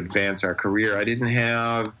trying to advance our career. I didn't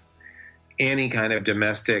have any kind of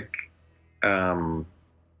domestic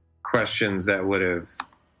questions that would have,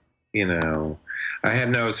 I had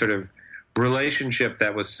no sort of relationship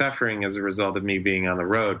that was suffering as a result of me being on the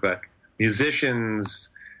road. But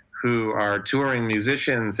musicians who are touring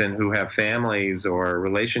musicians and who have families or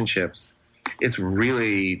relationships, it's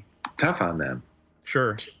really tough on them.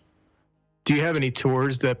 Sure. Do you have any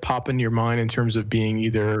tours that pop in your mind in terms of being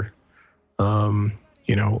either, among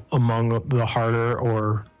the harder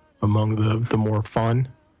or among the more fun?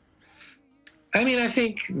 I mean, I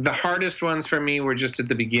think the hardest ones for me were just at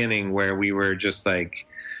the beginning, where we were just like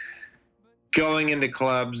going into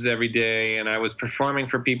clubs every day, and I was performing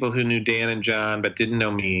for people who knew Dan and John but didn't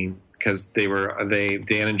know me, because Dan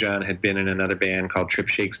and John had been in another band called Trip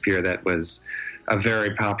Shakespeare that was a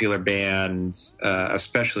very popular band,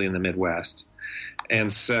 especially in the Midwest.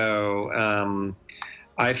 And so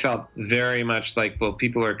I felt very much like, well,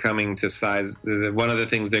 people are coming to size. One of the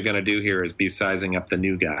things they're going to do here is be sizing up the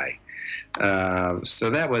new guy. So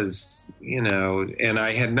that was, and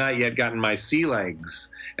I had not yet gotten my sea legs,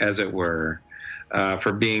 as it were,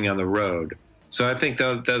 for being on the road. So I think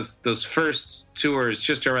those first tours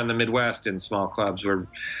just around the Midwest in small clubs were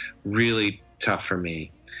really tough for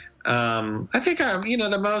me. I think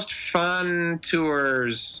the most fun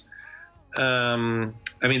tours. The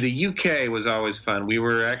UK was always fun. We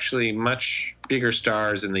were actually much bigger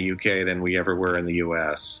stars in the UK than we ever were in the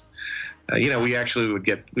US. We actually would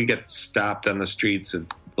get stopped on the streets of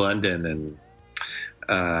London, and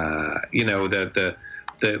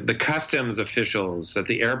the customs officials at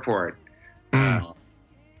the airport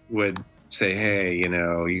would say, "Hey,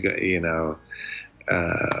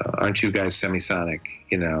 aren't you guys Semisonic?"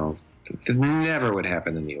 That never would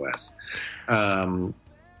happen in the U.S.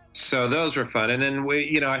 So those were fun. And then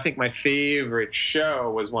I think my favorite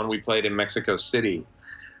show was one we played in Mexico City,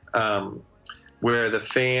 where the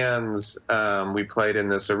fans, we played in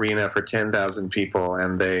this arena for 10,000 people,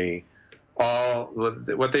 and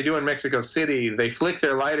what they do in Mexico City, they flick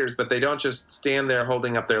their lighters, but they don't just stand there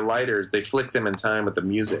holding up their lighters. They flick them in time with the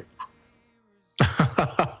music.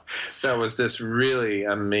 So it was this really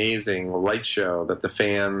amazing light show that the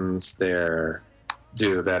fans there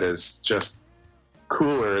do that is just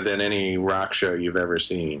cooler than any rock show you've ever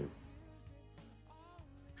seen.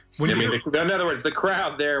 In other words, the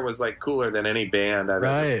crowd there was like cooler than any band I've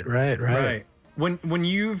ever seen. Right. When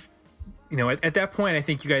you've, at that point, I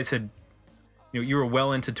think you guys had, you were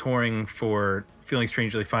well into touring for Feeling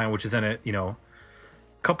Strangely Fine, which is then a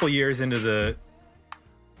couple years into the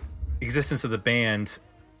existence of the band.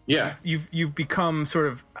 Yeah, you've become sort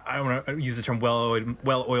of, I don't want to use the term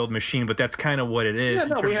well-oiled machine, but that's kind of what it is.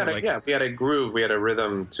 Yeah, we had a groove, we had a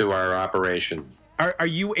rhythm to our operation. Are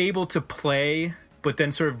you able to play, but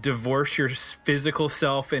then sort of divorce your physical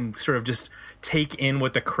self and sort of just take in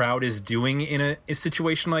what the crowd is doing in a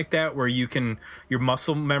situation like that, where your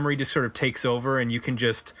muscle memory just sort of takes over and you can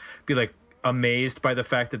just be like amazed by the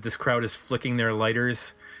fact that this crowd is flicking their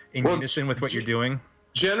lighters in unison with what you're doing?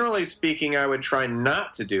 Generally speaking, I would try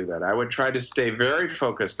not to do that. I would try to stay very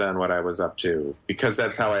focused on what I was up to, because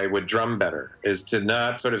that's how I would drum better, is to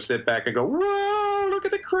not sort of sit back and go, whoa, look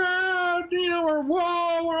at the crowd, or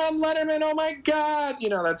whoa, we're on Letterman, oh my God.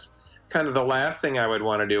 That's kind of the last thing I would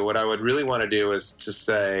want to do. What I would really want to do is to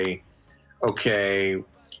say, okay,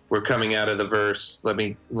 we're coming out of the verse. Let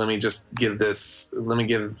me just give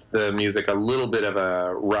the music a little bit of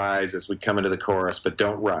a rise as we come into the chorus, but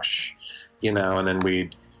don't rush. And then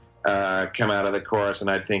we'd come out of the chorus, and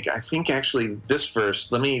I think actually this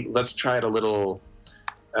verse, let's try it a little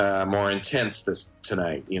more intense this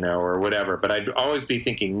tonight, or whatever. But I'd always be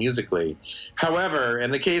thinking musically. However,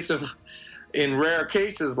 in rare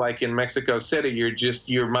cases like in Mexico City,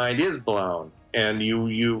 your mind is blown, and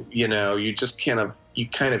you just kind of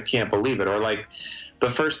can't believe it. Or like the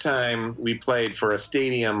first time we played for a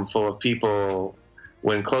stadium full of people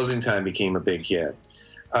when Closing Time became a big hit.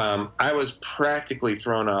 I was practically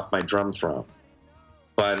thrown off my drum throne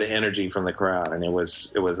by the energy from the crowd, and it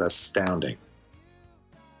was astounding.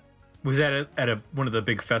 Was that at one of the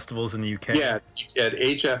big festivals in the UK? Yeah, at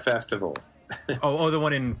HF Festival. oh, the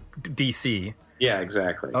one in DC. Yeah,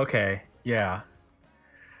 exactly. Okay, yeah.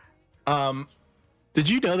 Did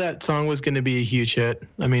you know that song was going to be a huge hit?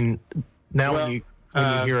 I mean, now when you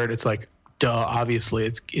hear it, it's like, duh. Obviously,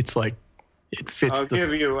 it's like it fits. I'll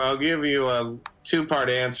give you a two-part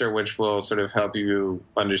answer, which will sort of help you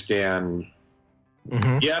understand.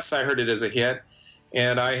 Mm-hmm. Yes, I heard it as a hit,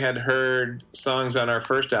 and I had heard songs on our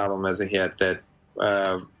first album as a hit that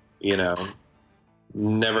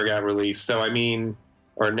never got released. So I mean,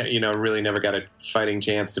 or really never got a fighting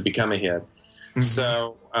chance to become a hit. Mm-hmm.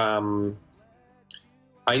 So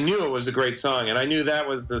I knew it was a great song, and I knew that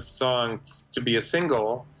was the song to be a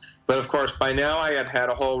single. But of course, by now I had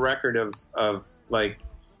a whole record of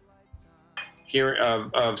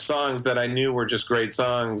songs that I knew were just great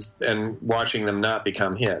songs, and watching them not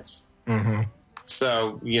become hits. Mm-hmm.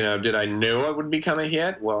 So, did I know it would become a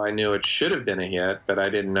hit? Well, I knew it should have been a hit, but I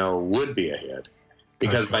didn't know it would be a hit.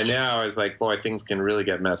 Because by now I was like, boy, things can really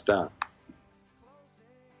get messed up.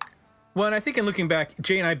 Well, and I think in looking back,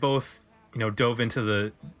 Jay and I both, dove into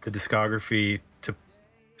the discography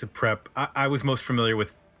to prep. I was most familiar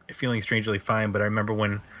with Feeling Strangely Fine, but I remember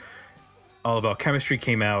when All About Chemistry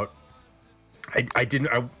came out,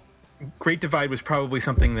 Great Divide was probably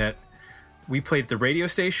something that we played at the radio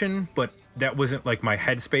station, but that wasn't like my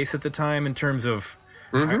headspace at the time in terms of,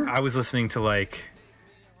 mm-hmm. I was listening to like,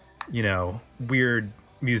 weird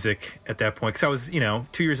music at that point. Cause I was,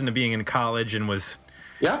 2 years into being in college and was,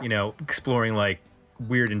 exploring like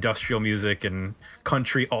weird industrial music and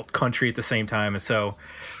alt country at the same time. And so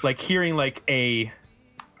like hearing like a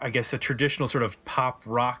traditional sort of pop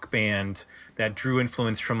rock band that drew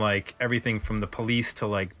influence from like everything from the Police to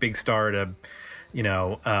like Big Star to,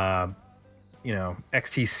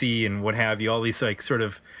 XTC and what have you, all these like sort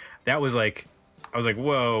of, that was like, I was like,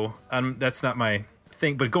 whoa, that's not my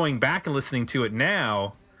thing. But going back and listening to it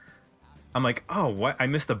now, I'm like, oh, what? I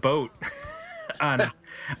missed the boat on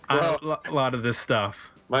a lot of this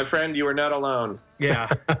stuff. My friend, you are not alone. Yeah.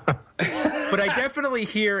 But I definitely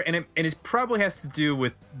hear, and it probably has to do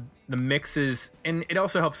with the mixes, and it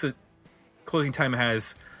also helps that Closing Time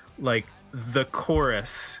has like the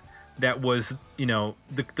chorus that was,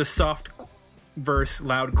 the soft verse,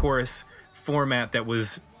 loud chorus format that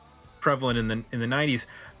was prevalent in the 90s.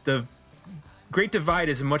 The Great Divide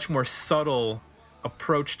is a much more subtle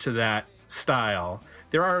approach to that style.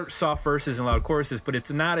 There are soft verses and loud choruses, but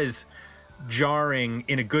it's not as jarring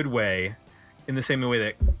in a good way, in the same way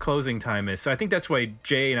that Closing Time is. So I think that's why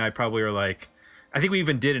Jay and I probably are like, I think we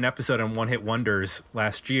even did an episode on one hit wonders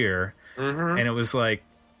last year, mm-hmm. and it was like,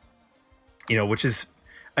 which is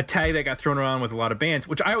a tag that got thrown around with a lot of bands,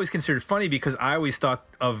 which I always considered funny because I always thought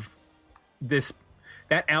of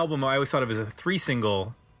that album, I always thought of as a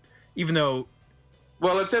 3-single, even though.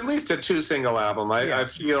 Well, it's at least a 2-single album. I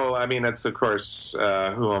feel, it's of course,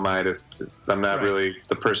 who am I to, I'm not really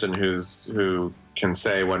the person who can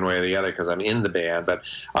say one way or the other because I'm in the band, but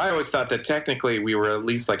I always thought that technically we were at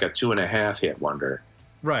least like a 2.5 hit wonder.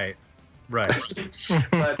 Right. But,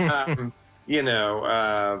 but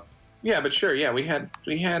sure. Yeah, we had,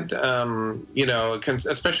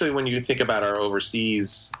 especially when you think about our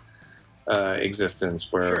overseas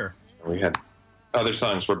existence where we had other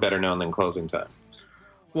songs were better known than Closing Time.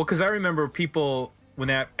 Well, because I remember people, when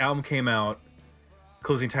that album came out,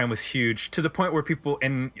 Closing Time was huge, to the point where people,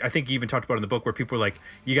 and I think you even talked about it in the book, where people were like,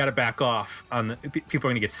 you got to back off. People are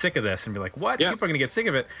going to get sick of this, and be like, what? Yeah. People are going to get sick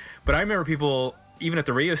of it. But I remember people, even at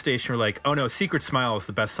the radio station, were like, oh no, Secret Smile is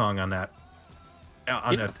the best song on that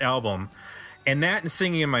album. And that and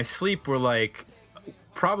Singing in My Sleep were like,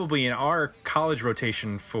 probably in our college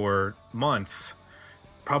rotation for months,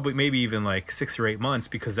 probably maybe even like 6 or 8 months,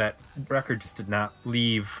 because that record just did not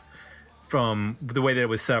leave from the way that it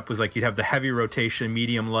was set up. Was like you'd have the heavy rotation,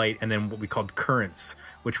 medium, light, and then what we called currents,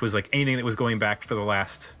 which was like anything that was going back for the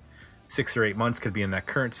last 6 or 8 months could be in that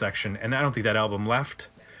current section. And I don't think that album left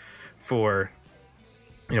for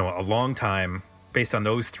a long time based on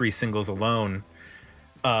those 3 singles alone.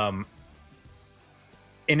 And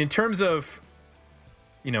in terms of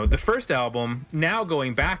you know, the first album, now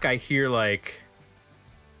going back, I hear like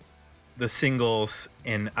the singles,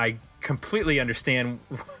 and I completely understand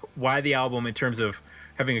why the album, in terms of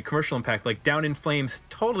having a commercial impact, like Down in Flames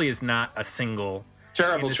totally is not a single.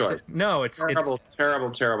 Terrible choice. No, it's terrible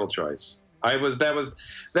choice. That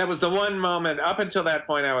was the one moment up until that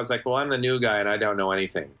point I was like, well, I'm the new guy and I don't know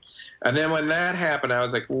anything. And then when that happened, I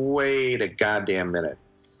was like, wait a goddamn minute.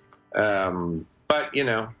 But you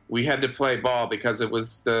know, we had to play ball because it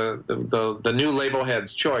was the new label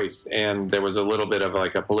head's choice, and there was a little bit of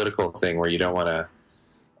like a political thing where you don't want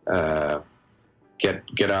to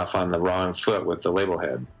get off on the wrong foot with the label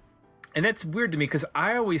head. And that's weird to me because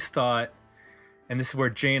I always thought, and this is where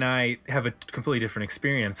Jay and I have a completely different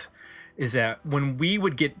experience, is that when we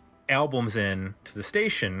would get albums in to the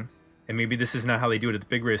station, and maybe this is not how they do it at the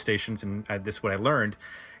big radio stations, and this is what I learned,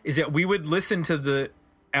 is that we would listen to the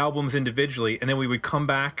albums individually, and then we would come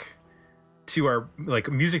back to our like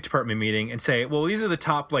music department meeting and say, well, these are the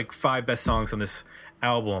top like 5 best songs on this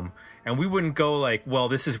album. And we wouldn't go like, well,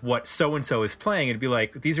 this is what so-and-so is playing. It'd be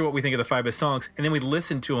like, these are what we think are the 5 best songs. And then we'd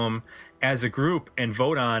listen to them as a group and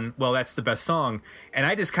vote on, well, that's the best song. And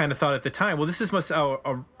I just kind of thought at the time, well, this is how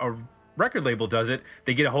a record label does it.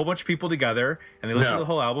 They get a whole bunch of people together and they listen to the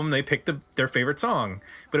whole album and they pick their favorite song.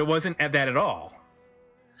 But it wasn't at that at all.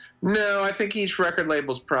 No, I think each record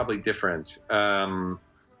label's probably different.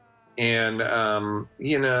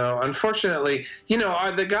 You know, unfortunately, you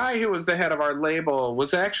know, the guy who was the head of our label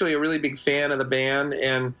was actually a really big fan of the band,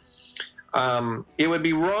 and it would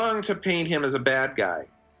be wrong to paint him as a bad guy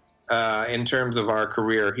in terms of our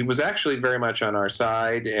career. He was actually very much on our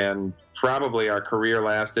side, and probably our career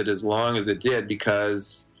lasted as long as it did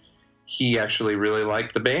because he actually really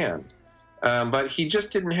liked the band. But he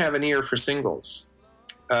just didn't have an ear for singles.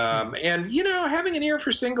 And, you know, having an ear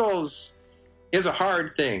for singles is a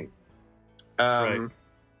hard thing. Right.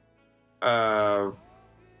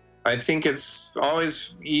 I think it's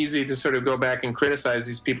always easy to sort of go back and criticize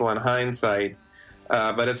these people in hindsight,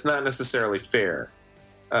 but it's not necessarily fair.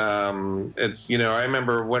 It's, you know, I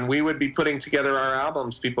remember when we would be putting together our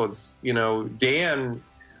albums, people, it's, you know, Dan,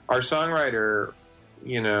 our songwriter,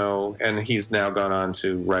 you know, and he's now gone on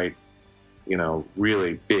to write, you know,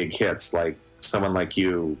 really big hits like Someone Like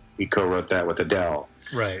You. He co-wrote that with Adele.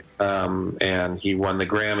 Right. And he won the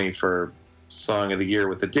Grammy for Song of the Year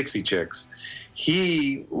with the Dixie Chicks.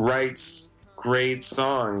 He writes great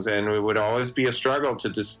songs, and it would always be a struggle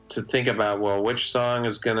to think about, well, which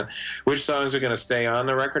songs are gonna stay on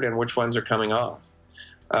the record and which ones are coming off.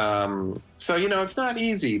 So, you know, it's not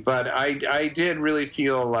easy, but I did really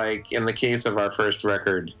feel like in the case of our first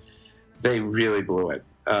record, they really blew it.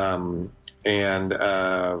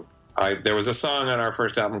 There was a song on our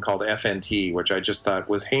first album called FNT, which I just thought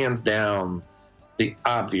was hands down the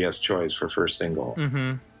obvious choice for first single.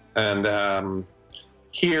 Mm-hmm. And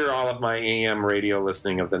here, all of my AM radio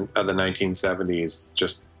listening of the 1970s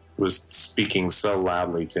just was speaking so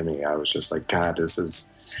loudly to me. I was just like, God, this is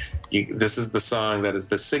the song that is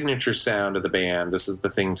the signature sound of the band. This is the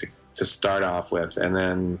thing to start off with. And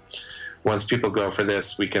then once people go for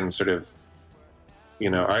this, we can sort of, you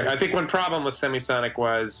know, I think one problem with Semisonic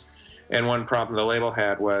was, and one problem the label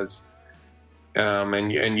had was,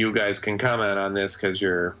 and you guys can comment on this because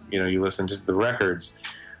you listen to the records.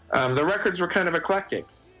 The records were kind of eclectic.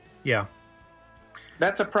 Yeah,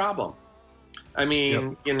 that's a problem. I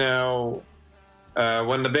mean, you know,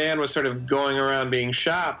 when the band was sort of going around being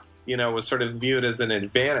shopped, you know, it was sort of viewed as an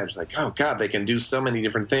advantage. Like, oh God, they can do so many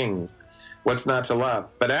different things. What's not to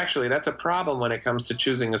love? But actually, that's a problem when it comes to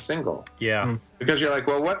choosing a single. Yeah, because you're like,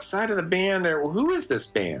 well, what side of the band, or who is this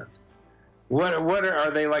band? What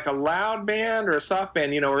are they, like a loud band or a soft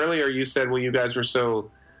band? You know, earlier you said, well, you guys were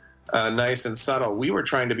so nice and subtle. We were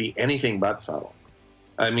trying to be anything but subtle.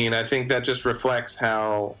 I mean, I think that just reflects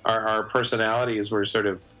how our personalities were sort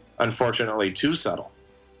of, unfortunately, too subtle.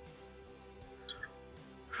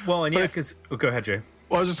 Well, and yeah, because go ahead, Jay.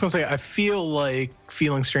 Well, I was just going to say, I feel like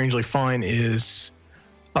Feeling Strangely Fine is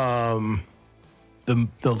the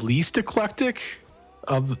least eclectic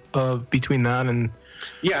of between that and...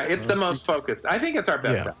 Yeah, it's the most focused. I think it's our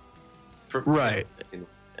best album. Right.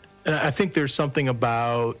 And I think there's something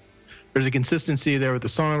about... There's a consistency there with the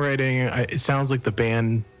songwriting. It sounds like the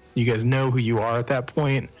band, you guys know who you are at that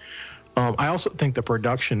point. I also think the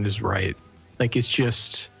production is right. Like, it's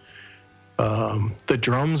just... the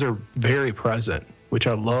drums are very present, which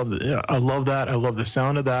I love. I love that. I love the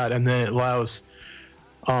sound of that. And then it allows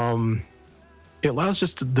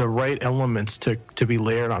just the right elements to be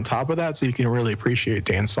layered on top of that, so you can really appreciate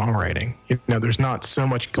Dan's songwriting. You know, there's not so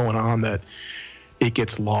much going on that it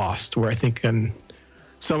gets lost, where I think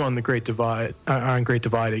some on the Great Divide, on Great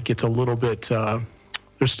Divide, it gets a little bit.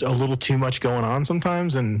 There's a little too much going on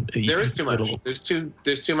sometimes, and There is too much. There's too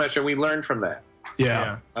much, and we learn from that.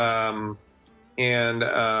 Yeah. And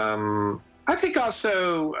I think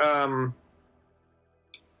also, I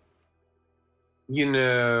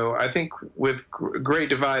think with Great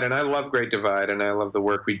Divide, and I love Great Divide, and I love the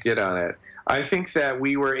work we did on it. I think that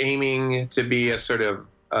we were aiming to be a sort of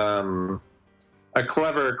a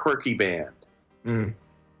clever, quirky band. Mm.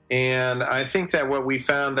 And I think that what we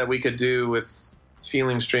found that we could do with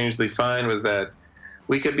Feeling Strangely Fine was that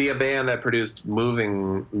we could be a band that produced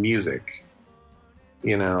moving music.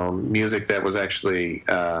 Music that was actually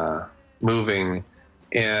moving.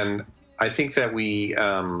 And I think that we,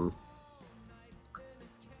 I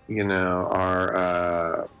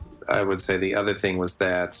would say the other thing was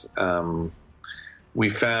that we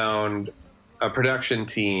found a production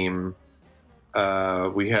team.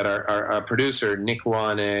 We had our producer, Nick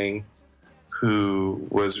Launay, who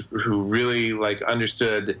really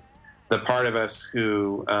understood the part of us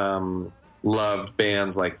who loved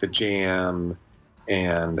bands like The Jam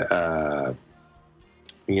and the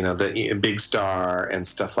Big Star and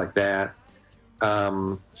stuff like that.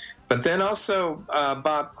 But then also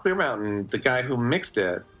Bob Clearmountain, the guy who mixed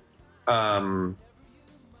it,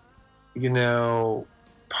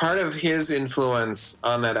 part of his influence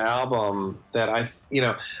on that album that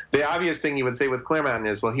the obvious thing you would say with Clearmountain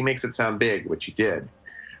is, well, he makes it sound big, which he did.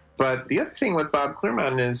 But the other thing with Bob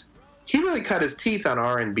Clearmountain is he really cut his teeth on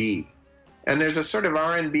R&B. And there's a sort of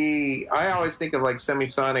R&B, I always think of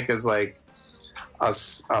Semisonic as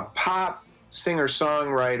a pop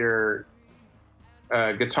singer-songwriter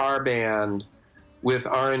guitar band with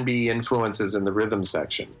R&B influences in the rhythm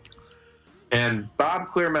section. And Bob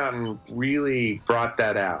Clearmountain really brought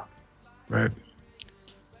that out. Right.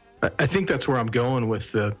 I think that's where I'm going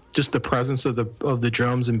with just the presence of the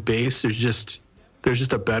drums and bass. There's just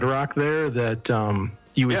a bedrock there that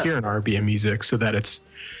you would hear in R&B music, so that it's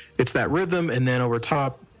that rhythm, and then over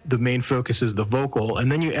top the main focus is the vocal,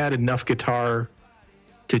 and then you add enough guitar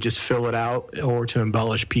to just fill it out or to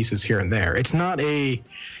embellish pieces here and there. It's not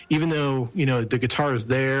even though the guitar is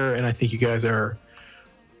there, and I think you guys are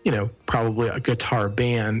probably a guitar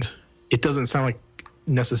band, it doesn't sound like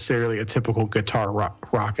necessarily a typical guitar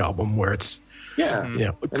rock album where it's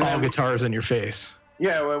all guitars in your face.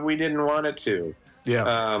 Yeah, well, we didn't want it to. Yeah.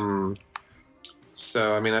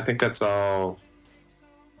 So I think that's all.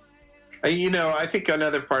 I think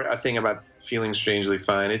a thing about Feeling Strangely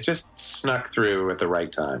Fine, it just snuck through at the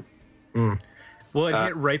right time. Mm. Well, it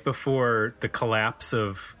hit right before the collapse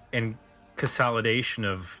and consolidation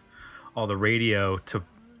of all the radio to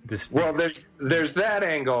this. Well, there's that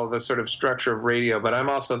angle, the sort of structure of radio, but I'm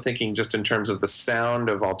also thinking just in terms of the sound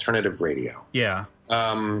of alternative radio. Yeah.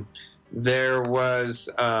 There was,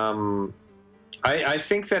 I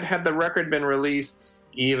think that had the record been released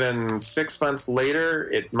even 6 months later,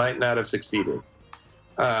 it might not have succeeded.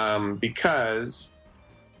 Because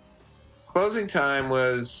Closing Time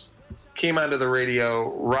came onto the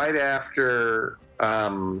radio right after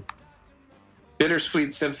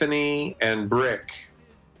Bittersweet Symphony and Brick.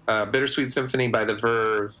 Bittersweet Symphony by The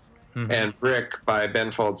Verve and Brick by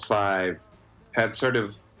Ben Folds 5 had sort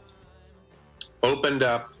of opened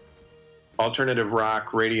up alternative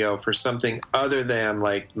rock radio for something other than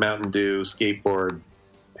Mountain Dew, skateboard,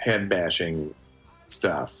 head bashing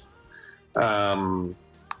stuff. A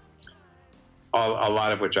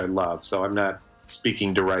lot of which I love, so I'm not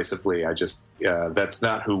speaking derisively. I just that's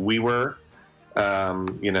not who we were,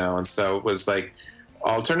 and so it was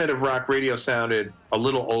alternative rock radio sounded a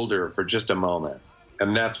little older for just a moment,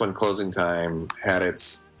 and that's when Closing Time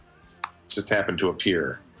just happened to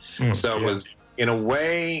appear. So it was, in a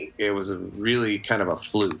way, it was really kind of a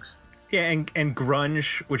fluke. Yeah, and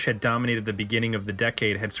grunge, which had dominated the beginning of the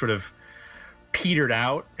decade, had sort of petered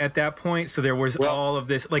out at that point. So there was all of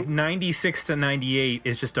this, 96 to 98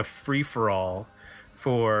 is just a free-for-all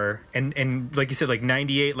for, and like you said,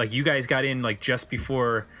 98, you guys got in just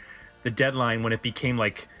before the deadline when it became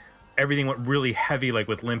everything went really heavy,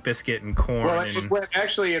 with Limp Bizkit and Korn. Well,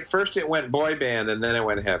 at first it went boy band and then it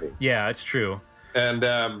went heavy. Yeah, it's true. And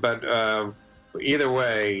but either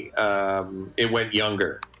way, it went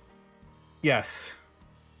younger. Yes.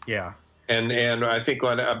 Yeah. And I think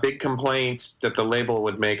a big complaint that the label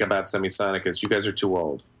would make about Semisonic is you guys are too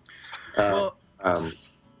old. The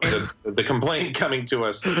complaint coming to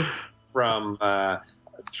us from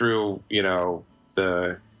through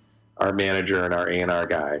our manager and our A&R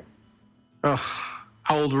guy. Oh,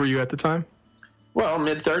 how old were you at the time? Well,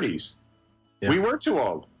 mid-30s. Yeah. We were too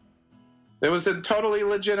old. It was a totally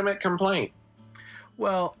legitimate complaint.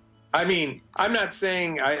 Well, I mean, I'm not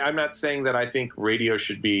saying that I think radio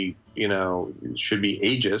should be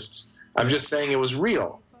ageist. I'm just saying it was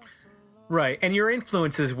real. Right, and your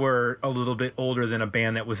influences were a little bit older than a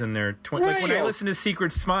band that was in their 20s. Like when I listen to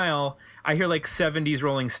Secret Smile, I hear like 70s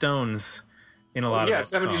Rolling Stones in a lot of Yeah,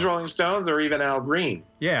 70s Rolling Stones or even Al Green.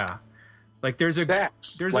 Yeah. Like there's a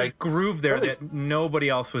groove there that nobody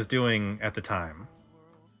else was doing at the time.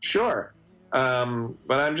 Sure. But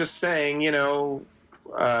I'm just saying, in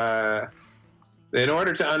order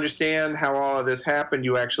to understand how all of this happened,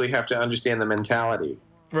 you actually have to understand the mentality.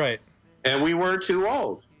 Right. And we were too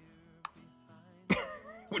old.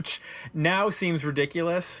 Which now seems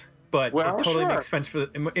ridiculous, but it totally makes sense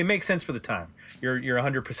it makes sense for the time. You're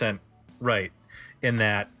 100% right in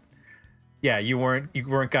that. Yeah, you weren't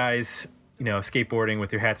guys, skateboarding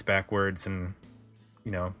with your hats backwards and,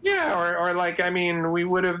 Yeah, or like, I mean, we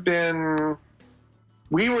were the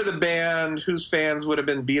band whose fans would have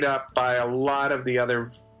been beat up by a lot of the other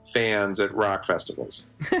fans at rock festivals.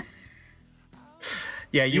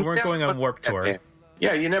 Yeah, you weren't going on Warped Tour.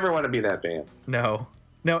 Yeah, you never want to be that band.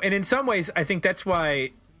 No, and in some ways, I think that's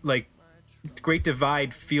why, like, Great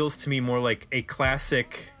Divide feels to me more like a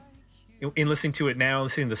classic. In listening to it now,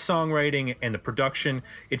 listening to the songwriting and the production,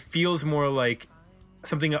 it feels more like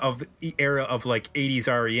something of the era of like 80s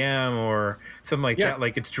REM or something like that.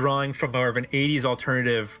 Like it's drawing from more of an 80s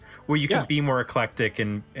alternative where you can be more eclectic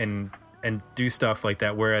and do stuff like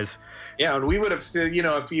that. Whereas, and we would have,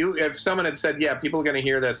 if someone had said, people are going to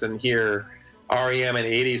hear this and hear REM and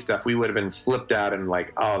 80s stuff, we would have been flipped out and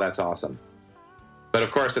like, oh, that's awesome. But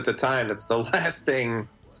of course, at the time, that's the last thing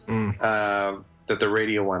that the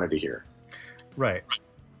radio wanted to hear. Right.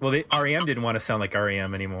 Well, REM didn't want to sound like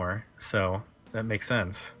REM anymore, so that makes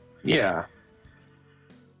sense. Yeah.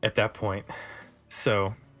 At that point.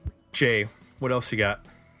 So, Jay, what else you got?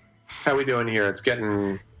 How we doing here? It's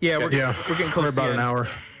getting... We're getting close. We're about an hour.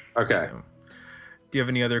 Okay. So, do you have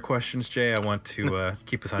any other questions, Jay? I want to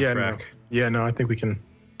keep us on track. No, I think we can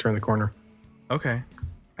turn the corner. Okay.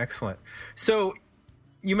 Excellent. So,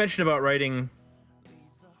 you mentioned about writing.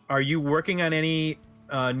 Are you working on any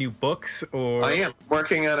new books? Or I am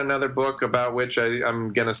working on another book about which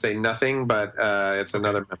I'm going to say nothing, but it's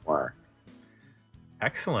another memoir.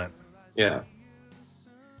 Excellent. Yeah.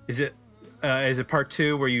 Is it part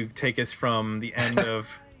 2 where you take us from the end of?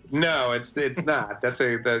 No, it's not.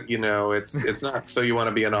 It's not. So you want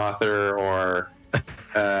to be an author, or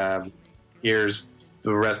here's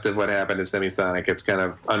the rest of what happened to Semisonic. It's kind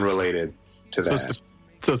of unrelated to that.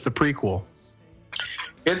 So it's the prequel.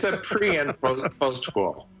 It's a pre and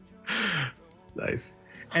postquel. Nice.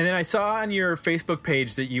 And then I saw on your Facebook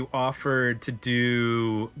page that you offered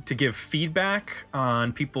to give feedback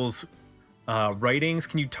on people's writings.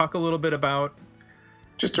 Can you talk a little bit about?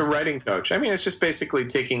 Just a writing coach. I mean, it's just basically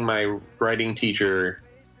taking my writing teacher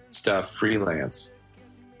stuff freelance.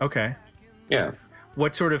 Okay. Yeah.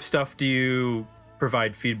 What sort of stuff do you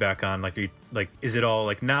provide feedback on? Like, is it all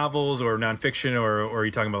like novels or nonfiction, or are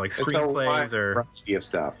you talking about like screenplays it's a or variety of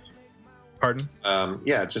stuff? Pardon?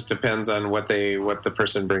 It just depends on what the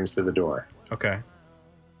person brings to the door. Okay.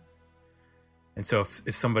 And so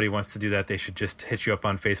if somebody wants to do that, they should just hit you up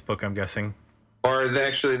on Facebook, I'm guessing. Or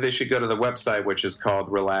they should go to the website, which is called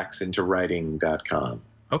relaxintowriting.com.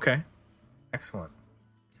 Okay. Excellent.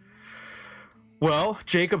 Well,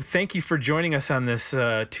 Jacob, thank you for joining us on this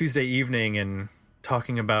Tuesday evening and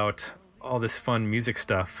talking about all this fun music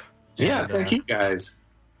stuff. Yeah, thank you guys.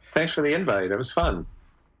 Thanks for the invite. It was fun.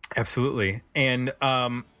 Absolutely. And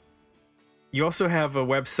you also have a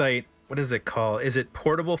website. What is it called? Is it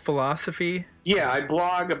Portable Philosophy? Yeah, I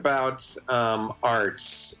blog about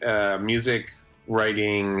arts, music,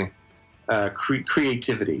 writing,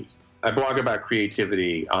 creativity. I blog about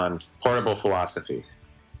creativity on Portable Philosophy.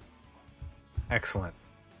 Excellent.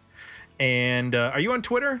 And are you on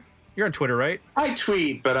Twitter? You're on Twitter, right? I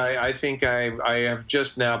tweet, but I think I have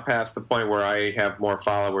just now passed the point where I have more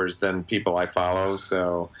followers than people I follow.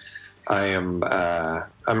 So I'm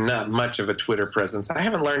not much of a Twitter presence. I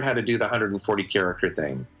haven't learned how to do the 140 character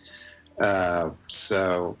thing.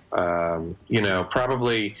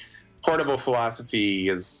 Probably Portable Philosophy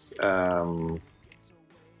is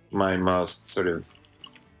my most sort of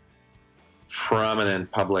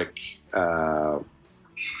prominent public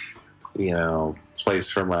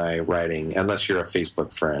place for my writing, unless you're a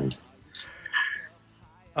Facebook friend.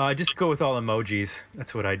 Just go with all emojis.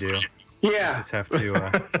 That's what I do. Yeah. I just have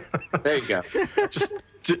to. There you go.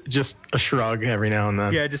 Just a shrug every now and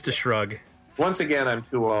then. Yeah, just a shrug. Once again, I'm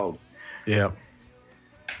too old. Yeah.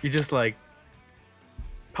 You just like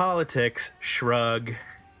politics, shrug.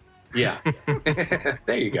 Yeah.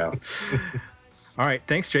 There you go. All right.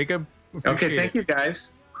 Thanks, Jacob. Okay, Appreciate thank it. you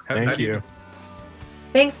guys. Thank you.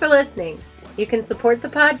 Thanks for listening. You can support the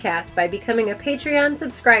podcast by becoming a Patreon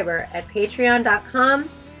subscriber at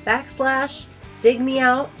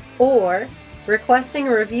patreon.com/digmeout or requesting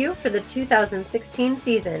a review for the 2016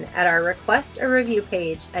 season at our Request a Review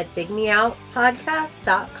page at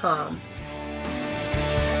digmeoutpodcast.com.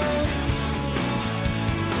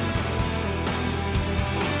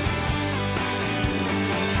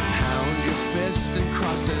 Pound your fist and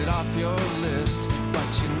cross it off your list,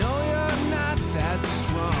 but you know you're not that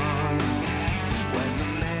strong. When the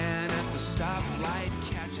man at the stoplight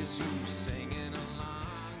catches you singing along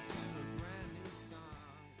to a brand new song.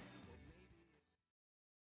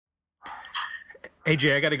 Hey,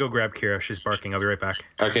 Jay, I got to go grab Kira. She's barking. I'll be right back.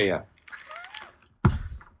 Okay, yeah.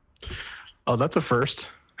 Oh, that's a first.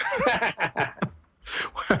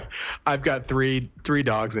 I've got three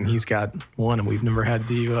dogs, and he's got one, and we've never had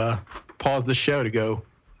to pause the show to go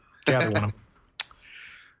gather one of them.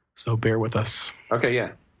 So bear with us. Okay,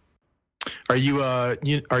 yeah. Are you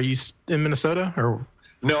in Minnesota or?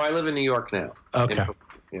 No, I live in New York now. Okay.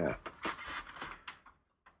 Yeah.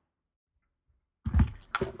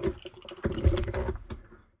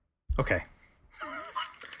 Okay.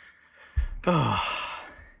 Oh,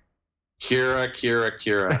 Kira.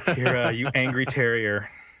 Kira, you angry terrier.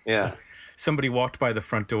 Yeah. Somebody walked by the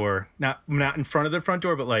front door. Not in front of the front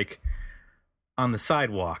door, but like on the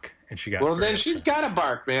sidewalk. And she got Well, then hurt. she's got to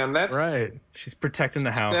bark, man. That's Right. She's protecting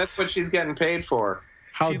the house. That's what she's getting paid for.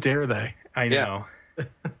 How dare they? I Yeah.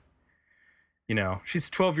 know. She's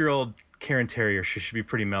a 12-year-old Karen Terrier. She should be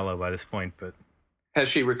pretty mellow by this point, but Has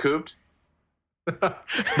she recouped?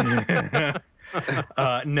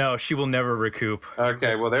 no, she will never recoup.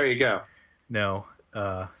 Okay, well, there you go. No,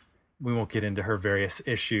 we won't get into her various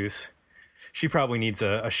issues. She probably needs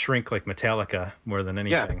a shrink like Metallica more than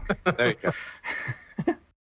anything. There you go.